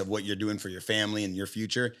a place of what you're doing for your family and your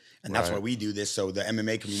future. And that's why we do this, so the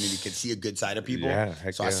MMA community could see a good side of people. Yeah,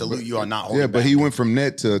 so I salute you on not holding back. But he went from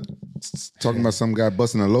net to talking about some guy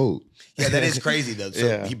busting a load. Yeah, that is crazy, though.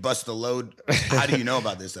 So he busted a load. How do you know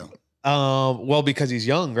about this, though? Well, because he's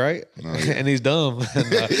young, right? And he's dumb.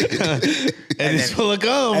 and he's full of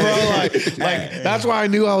cum, bro. Like that's why I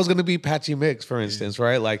knew I was gonna be Patchy Mix, for instance,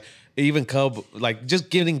 right? Like even Cub, like just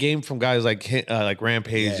getting game from guys like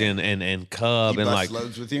Rampage and Cub, he and like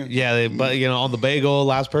loads with you. Yeah, but you know, on the bagel,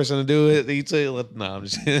 last person to do it, eats it. No, I'm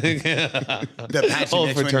just the Patchy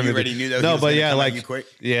Mix when you already knew that. No, but yeah, like you quick.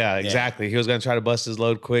 Yeah, exactly. He was gonna try to bust his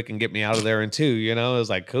load quick and get me out of there in 2. You know, it was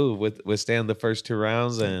like cool, withstand the first 2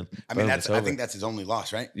 rounds, and I mean I think that's his only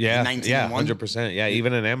loss, right? Yeah, 19-1. 100%. Yeah,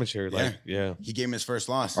 even an amateur, like he gave him his first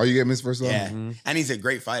loss. Oh, you gave him his first loss? Yeah, and he's a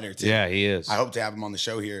great fighter too. Yeah, he is. I hope to have him on the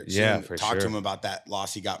show here. Yeah, soon. for Talk sure. to him about that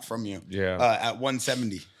loss he got from you. Yeah. At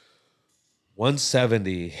 170.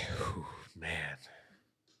 170. Whew, man.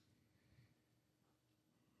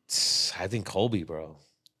 I think Colby, bro.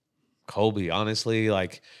 Colby, honestly,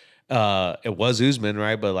 like it was Usman,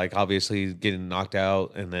 right? But like obviously getting knocked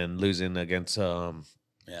out and then losing against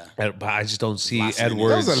but I just don't see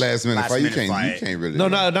Edwards. That was a last minute fight. You can't really.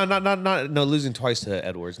 No, losing twice to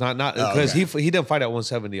Edwards. Not because he didn't fight at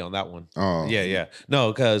 170 on that one. Oh, yeah.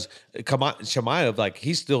 No, because Chimaev, like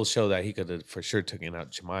he still showed that he could have for sure taken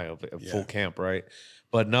out Chimaev at full camp, right?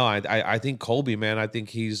 But no, I think Colby, man, I think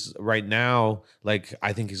he's right now, like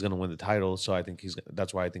I think he's gonna win the title. So I think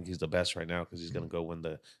that's why I think he's the best right now, because he's gonna go win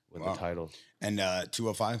the title. And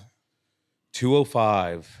 205?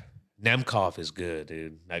 205. Nemkov is good,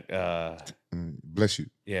 dude. Like, bless you.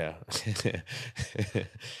 Yeah.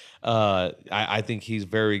 I think he's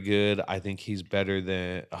very good. I think he's better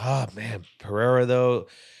than Pereira though.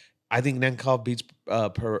 I think Nemkov beats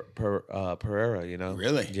Pereira, you know?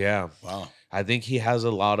 Really? Yeah. Wow. I think he has a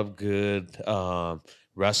lot of good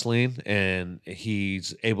wrestling, and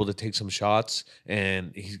he's able to take some shots,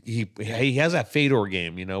 and he has that Fedor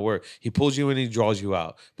game, you know, where he pulls you in and he draws you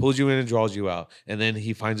out, pulls you in and draws you out, and then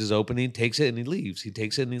he finds his opening, takes it and he leaves. He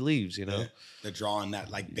takes it and he leaves, you know. Yeah. The drawing,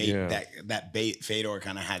 that like bait, that bait Fedor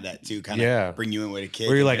kind of had that too, kind of bring you in with a kick.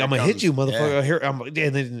 Where you're like, I'm gonna hit you, motherfucker. Here, and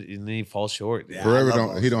then he falls short. Yeah, Pereira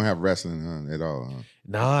don't have wrestling at all. Huh?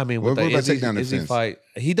 No, I mean, what about takedown defense? Fight,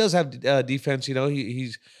 he does have defense. You know,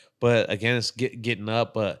 he's. But again, it's getting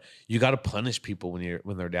up. But you got to punish people when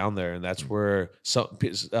they're down there, and that's where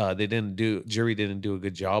jury didn't do a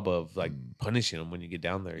good job of like punishing them when you get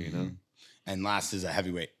down there. You know. And last is a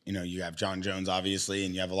heavyweight. You know, you have John Jones obviously,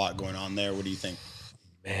 and you have a lot going on there. What do you think?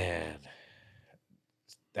 Man,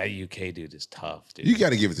 that UK dude is tough, dude. You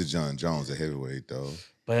got to give it to John Jones, a heavyweight though.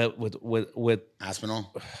 But with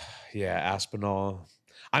Aspinall, Aspinall.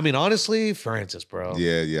 I mean, honestly, Francis, bro.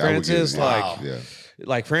 Yeah. Francis,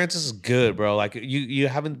 like Francis is good, bro. Like you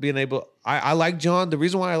haven't been able. I like John. The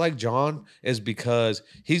reason why I like John is because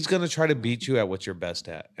he's gonna try to beat you at what you're best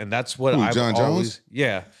at, and that's what I've John always. Jones?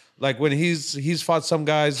 Yeah, like when he's fought some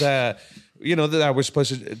guys that you know, that we're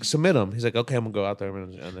supposed to submit him. He's like, okay, I'm gonna go out there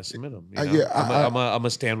and submit him. You know? Yeah, I'm gonna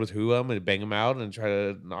stand with who I'm gonna bang him out and try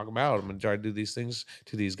to knock him out. I'm gonna try to do these things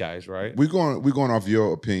to these guys, right? We're going off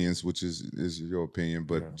your opinions, which is your opinion.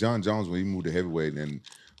 But John Jones, when he moved to heavyweight, and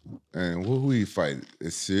who he fight?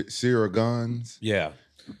 Sierra Guns. Yeah,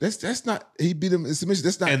 that's not. He beat him in submission.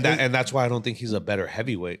 That's not. And that's why I don't think he's a better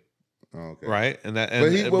heavyweight. Okay. Right,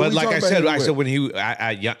 but like I said when he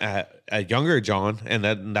at younger John,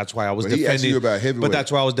 and that's why I was defending. He asked you about heavyweight. But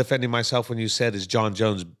that's why I was defending myself when you said, "Is John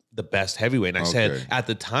Jones the best heavyweight?" And I said at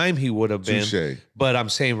the time he would have been. Touché. But I'm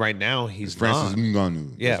saying right now he's Francis not.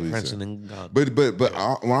 Ngannou. Yeah, Francis Ngannou. But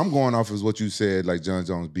what I'm going off is what you said. Like John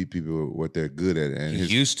Jones beat people with what they're good at, and he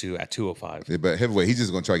used to at 205. But heavyweight, he's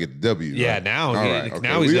just gonna try to get the W. Yeah, right? now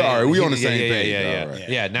now he's we on the same page.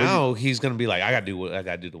 Yeah. Now he's gonna be like, I gotta do what I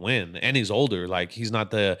gotta do to win, and he's older. Like he's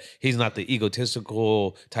not the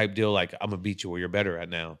egotistical type deal. Like I'm gonna beat you where you're better at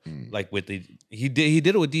now. Like with he did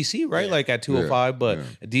it with DC, right? Like at 205, but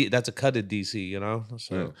that's a cut at DC, you know.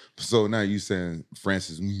 So now you saying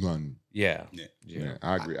Francis Ngannou? Yeah,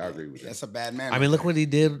 I agree with that. That's a bad man. I mean, look what he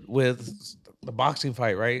did with the boxing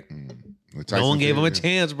fight, right? No one gave him a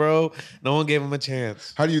chance, bro. No one gave him a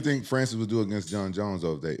chance. How do you think Francis would do against John Jones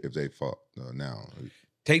though if they fought now?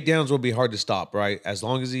 Takedowns will be hard to stop, right? As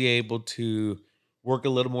long as he's able to work a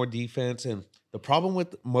little more defense. And the problem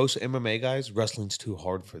with most MMA guys, wrestling's too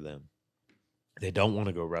hard for them. They don't want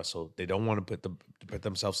to go wrestle. They don't want to put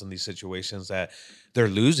themselves in these situations that they're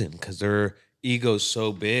losing because their ego's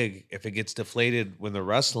so big. If it gets deflated when they're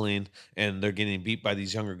wrestling and they're getting beat by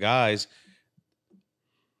these younger guys,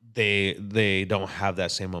 they don't have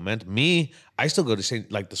that same momentum. Me, I still go to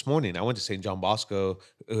like this morning, I went to St. John Bosco.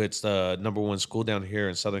 It's the #1 school down here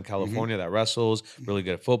in Southern California that wrestles, really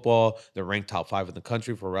good at football. They're ranked top 5 in the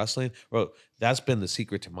country for wrestling. Bro, that's been the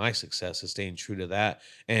secret to my success, is staying true to that.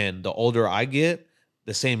 And the older I get,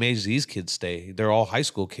 the same age these kids stay. They're all high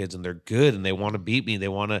school kids and they're good and they want to beat me. They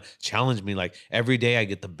want to challenge me. Like every day I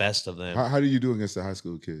get the best of them. How do you do against the high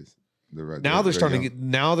school kids? Now they're starting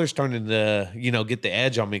to get the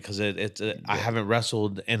edge on me because I haven't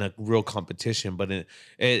wrestled in a real competition, but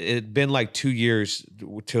it been like 2 years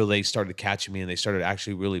till they started catching me and they started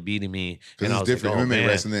actually really beating me. And it's different. Like, MMA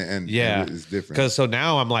wrestling and it's different. Because so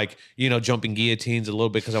now I'm like, jumping guillotines a little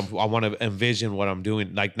bit because I want to envision what I'm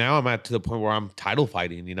doing. Like now I'm to the point where I'm title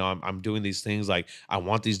fighting. I'm doing these things like I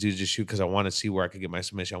want these dudes to shoot because I want to see where I could get my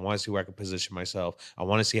submission. I want to see where I can position myself. I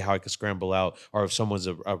want to see how I can scramble out, or if someone's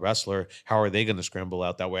a wrestler, how are they going to scramble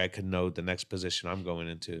out? That way I could know the next position I'm going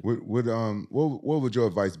into. What would your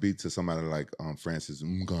advice be to somebody like Francis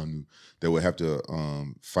Ngannou that would have to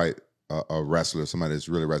fight a wrestler, somebody that's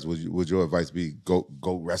really wrestling? Would your advice be go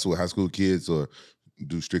wrestle with high school kids or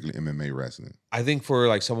do strictly MMA wrestling? I think for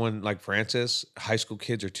like someone like Francis, high school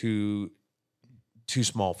kids are too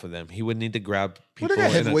small for them. He would need to grab people. Well,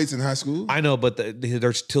 they got heavyweights in high school. I know, but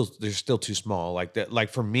they're still too small. Like that. Like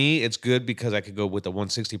for me, it's good because I could go with the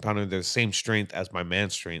 160 pounder. They're the same strength as my man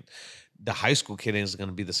strength. The high school kid is going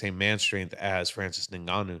to be the same man strength as Francis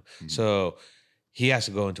Ngannou. So he has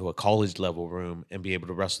to go into a college level room and be able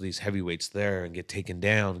to wrestle these heavyweights there and get taken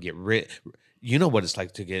down, get rid. You know what it's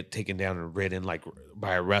like to get taken down and ridden like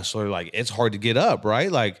by a wrestler. Like it's hard to get up,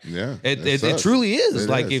 right? Like it truly is.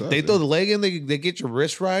 If they throw the leg in, they get your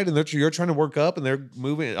wrist right, and you're trying to work up, and they're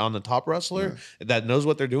moving on the top wrestler that knows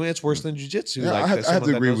what they're doing. It's worse than jiu-jitsu. Yeah, I have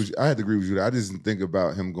to agree with you. I had to agree with you. I just didn't think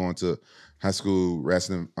about him going to high school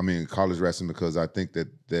wrestling. I mean, college wrestling, because I think that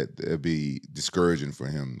it'd be discouraging for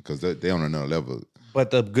him because they're on another level. But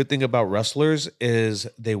the good thing about wrestlers is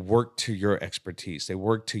they work to your expertise. They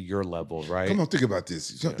work to your level, right? Come on, think about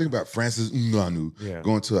this. Think about Francis Ngannou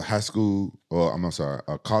going to a high school, or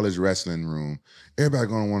a college wrestling room. Everybody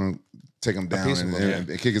going to want to take him down and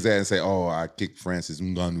kick his ass and say, "Oh, I kicked Francis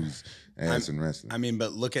Ngannou's ass in wrestling." I mean,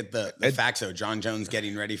 but look at the facts. So John Jones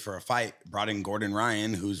getting ready for a fight brought in Gordon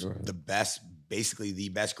Ryan, who's the best. Basically the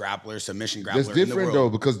best grappler, submission grappler. That's different in the world. though,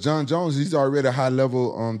 because John Jones, he's already a high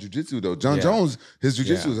level jiu-jitsu though. John Jones, his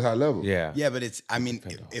jiu-jitsu is high level. Yeah, but it's. I mean,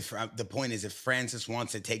 if the point is, if Francis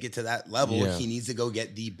wants to take it to that level, he needs to go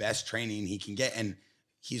get the best training he can get. And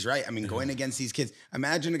he's right. I mean, going against these kids,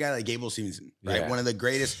 imagine a guy like Gable Stevenson, right? One of the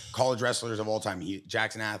greatest college wrestlers of all time.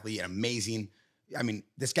 Jackson athlete, an amazing. I mean,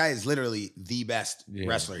 this guy is literally the best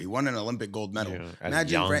wrestler. He won an Olympic gold medal.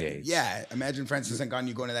 Imagine Francis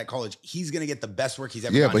Ngannou going to that college. He's going to get the best work he's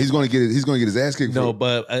ever done. Yeah, but he's going to get his ass kicked. No,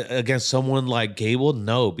 but against someone like Gable,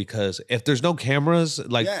 no, because if there's no cameras,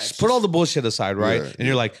 like put all the bullshit aside, right? And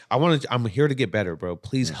you're like, I'm here to get better, bro.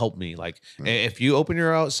 Please help me. Like if you open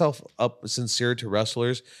yourself up sincere to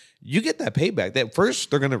wrestlers, you get that payback. That first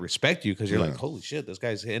they're gonna respect you because you're like, holy shit, this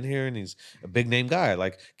guy's in here and he's a big name guy.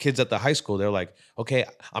 Like kids at the high school, they're like, okay,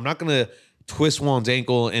 I'm not gonna twist Juan's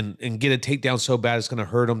ankle and get a takedown so bad it's gonna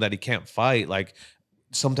hurt him that he can't fight. Like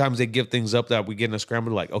sometimes they give things up that we get in a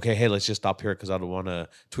scramble, like, okay, hey, let's just stop here because I don't want to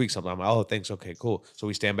tweak something. I'm like, oh, thanks. Okay, cool. So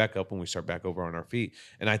we stand back up and we start back over on our feet.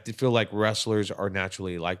 And I feel like wrestlers are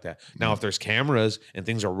naturally like that. Now, if there's cameras and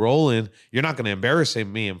things are rolling, you're not going to embarrass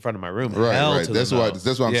me in front of my room. Right. That's what I'm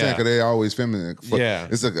saying, because they always feminine.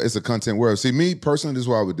 It's a content world. See, me personally, this is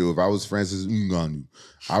what I would do. If I was Francis Ngannou,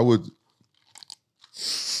 I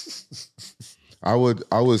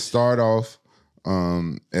would start off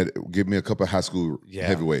give me a couple of high school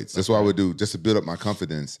heavyweights. That's what I would do, just to build up my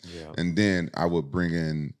confidence. And then I would bring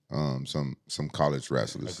in some college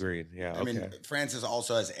wrestlers. Agreed. Yeah. I mean, Francis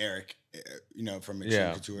also has Eric, from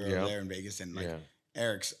Extreme Couture over there in Vegas, and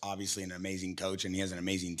Eric's obviously an amazing coach, and he has an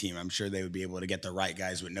amazing team. I'm sure they would be able to get the right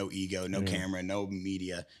guys with no ego, no camera, no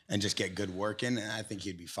media, and just get good work in. And I think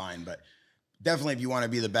he'd be fine. But definitely, if you want to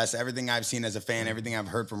be the best, everything I've seen as a fan, everything I've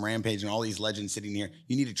heard from Rampage and all these legends sitting here,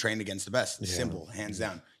 you need to train against the best. It's simple, hands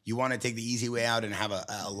down. You want to take the easy way out and have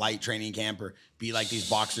a light training camp, or be like these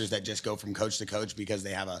boxers that just go from coach to coach because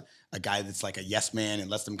they have a guy that's like a yes man and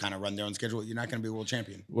lets them kind of run their own schedule. You're not going to be a world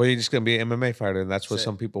champion. Well, you're just going to be an MMA fighter, and that's what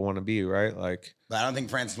some people want to be, right? Like, but I don't think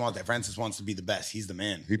Francis wants that. Francis wants to be the best. He's the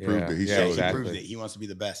man. He proved it. He showed He proved it. He wants to be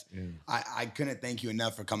the best. I couldn't thank you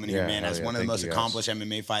enough for coming here, man. As one of the most accomplished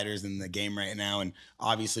MMA fighters in the game right now, and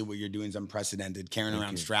obviously what you're doing is unprecedented. Carrying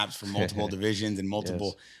around straps for multiple divisions and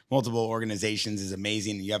multiple organizations is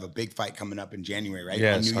amazing. You have a big fight coming up in January, right?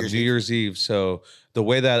 Yes, on New Year's Eve. So the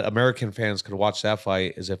way that American fans could watch that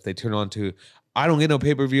fight is if they turn on to, I don't get no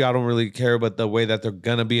pay-per-view, I don't really care, but the way that they're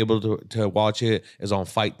gonna be able to watch it is on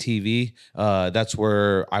Fight TV. That's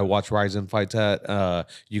where I watch Rizin fights at.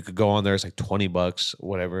 You could go on there, it's like $20,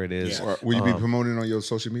 whatever it is. Will you be promoting on your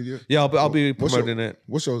social media? Yeah, I'll be promoting it.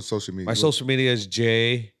 What's your social media? My social media is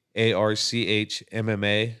JARCH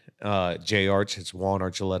MMA. J-Arch, it's Juan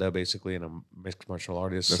Archuleta, basically, and a mixed martial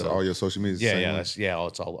artist. That's all your social media?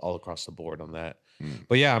 It's all across the board on that.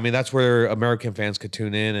 But yeah, I mean, that's where American fans could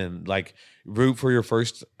tune in and like root for your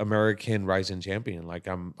first American Rizin champion. Like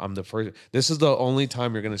I'm the first. This is the only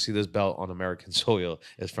time you're gonna see this belt on American soil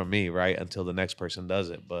is from me, right? Until the next person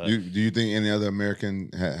does it. But do you think any other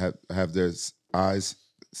American have their eyes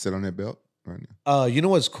set on that belt right now? You know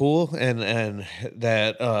what's cool and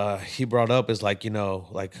that he brought up is like,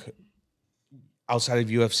 like outside of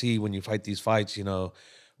UFC, when you fight these fights,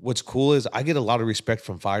 what's cool is I get a lot of respect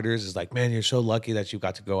from fighters. It's like, man, you're so lucky that you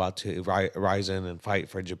got to go out to Rizin and fight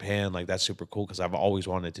for Japan. Like, that's super cool because I've always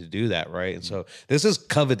wanted to do that, right? And so this is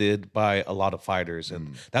coveted by a lot of fighters,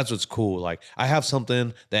 and that's what's cool. Like, I have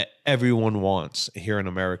something that everyone wants here in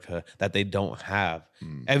America that they don't have.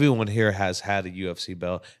 Everyone here has had a UFC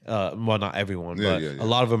belt. Well, not everyone, but a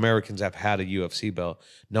lot of Americans have had a UFC belt.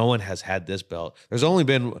 No one has had this belt. There's only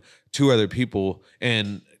been 2 other people,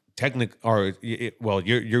 and you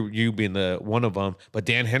being the one of them, but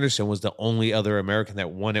Dan Henderson was the only other American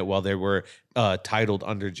that won it while they were titled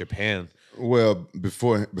under Japan. Well,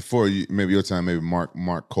 before you, maybe your time, maybe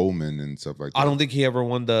Mark Coleman and stuff like that. I don't think he ever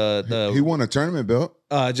won the. He won a tournament belt.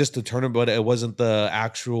 Just the tournament, but it wasn't the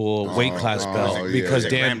actual weight class belt because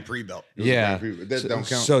Dan Grand Prix belt. That don't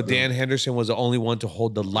count. So Dan Henderson was the only one to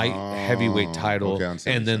hold the light heavyweight title,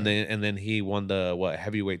 and then he won the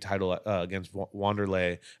heavyweight title against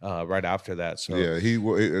Wanderlei right after that. So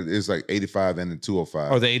it's like 85 and then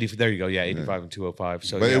 205. Or the 80. There you go. Yeah, 85 and 205.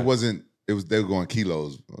 So, but it wasn't. They were going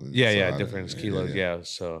kilos. Different kilos. Yeah.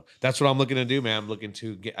 So that's what I'm looking to do, man. I'm looking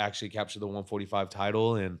to actually capture the 145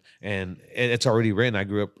 title, and it's already written. I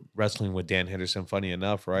grew up wrestling with Dan Henderson. Funny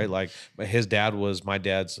enough, right? Like, his dad was my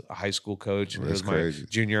dad's high school coach. He was my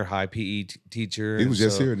junior high PE teacher. He was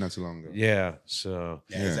just here not too long ago. Yeah. So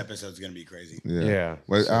his episode's gonna be crazy. Yeah.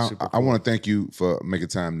 Well, I want to thank you for making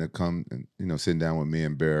time to come and sitting down with me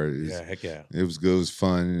and Bear. Heck yeah. It was good. It was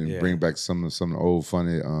fun, and bring back some of the old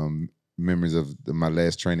funny memories of my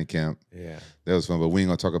last training camp. Yeah, that was fun, but we ain't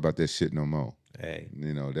gonna talk about that shit no more. Hey,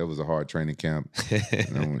 that was a hard training camp.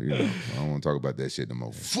 And I don't want to talk about that shit no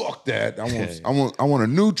more. Fuck that. I want a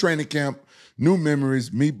new training camp, new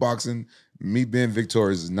memories, me boxing, me being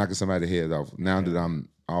victorious, knocking somebody's head off. Now that I'm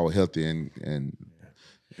all healthy and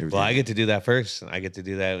everything. Well, I get to do that first. I get to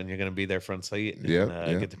do that when you're going to be there front seat. And,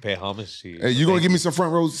 I get to pay homage to you. Hey, you going to give me some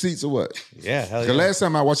front row seats or what? Yeah, hell yeah. The last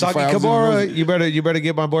time I watched Saki the fight, Kabara, you better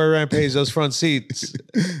get my boy Rampage those front seats.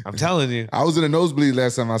 I'm telling you. I was in the nosebleed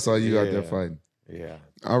last time I saw you out there fighting. Yeah.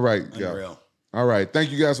 All right. Unreal. All right.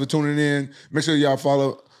 Thank you guys for tuning in. Make sure y'all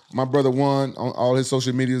follow my brother Juan on all his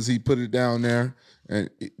social medias. He put it down there. And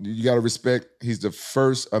you got to respect. He's the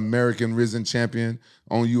first American Rizin champion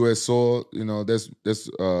on U.S. soil. You know, that's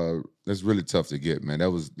really tough to get, man.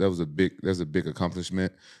 That's a big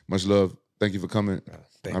accomplishment. Much love. Thank you for coming.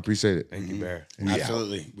 I appreciate it. Thank you, Bear.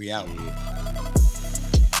 Absolutely. We out.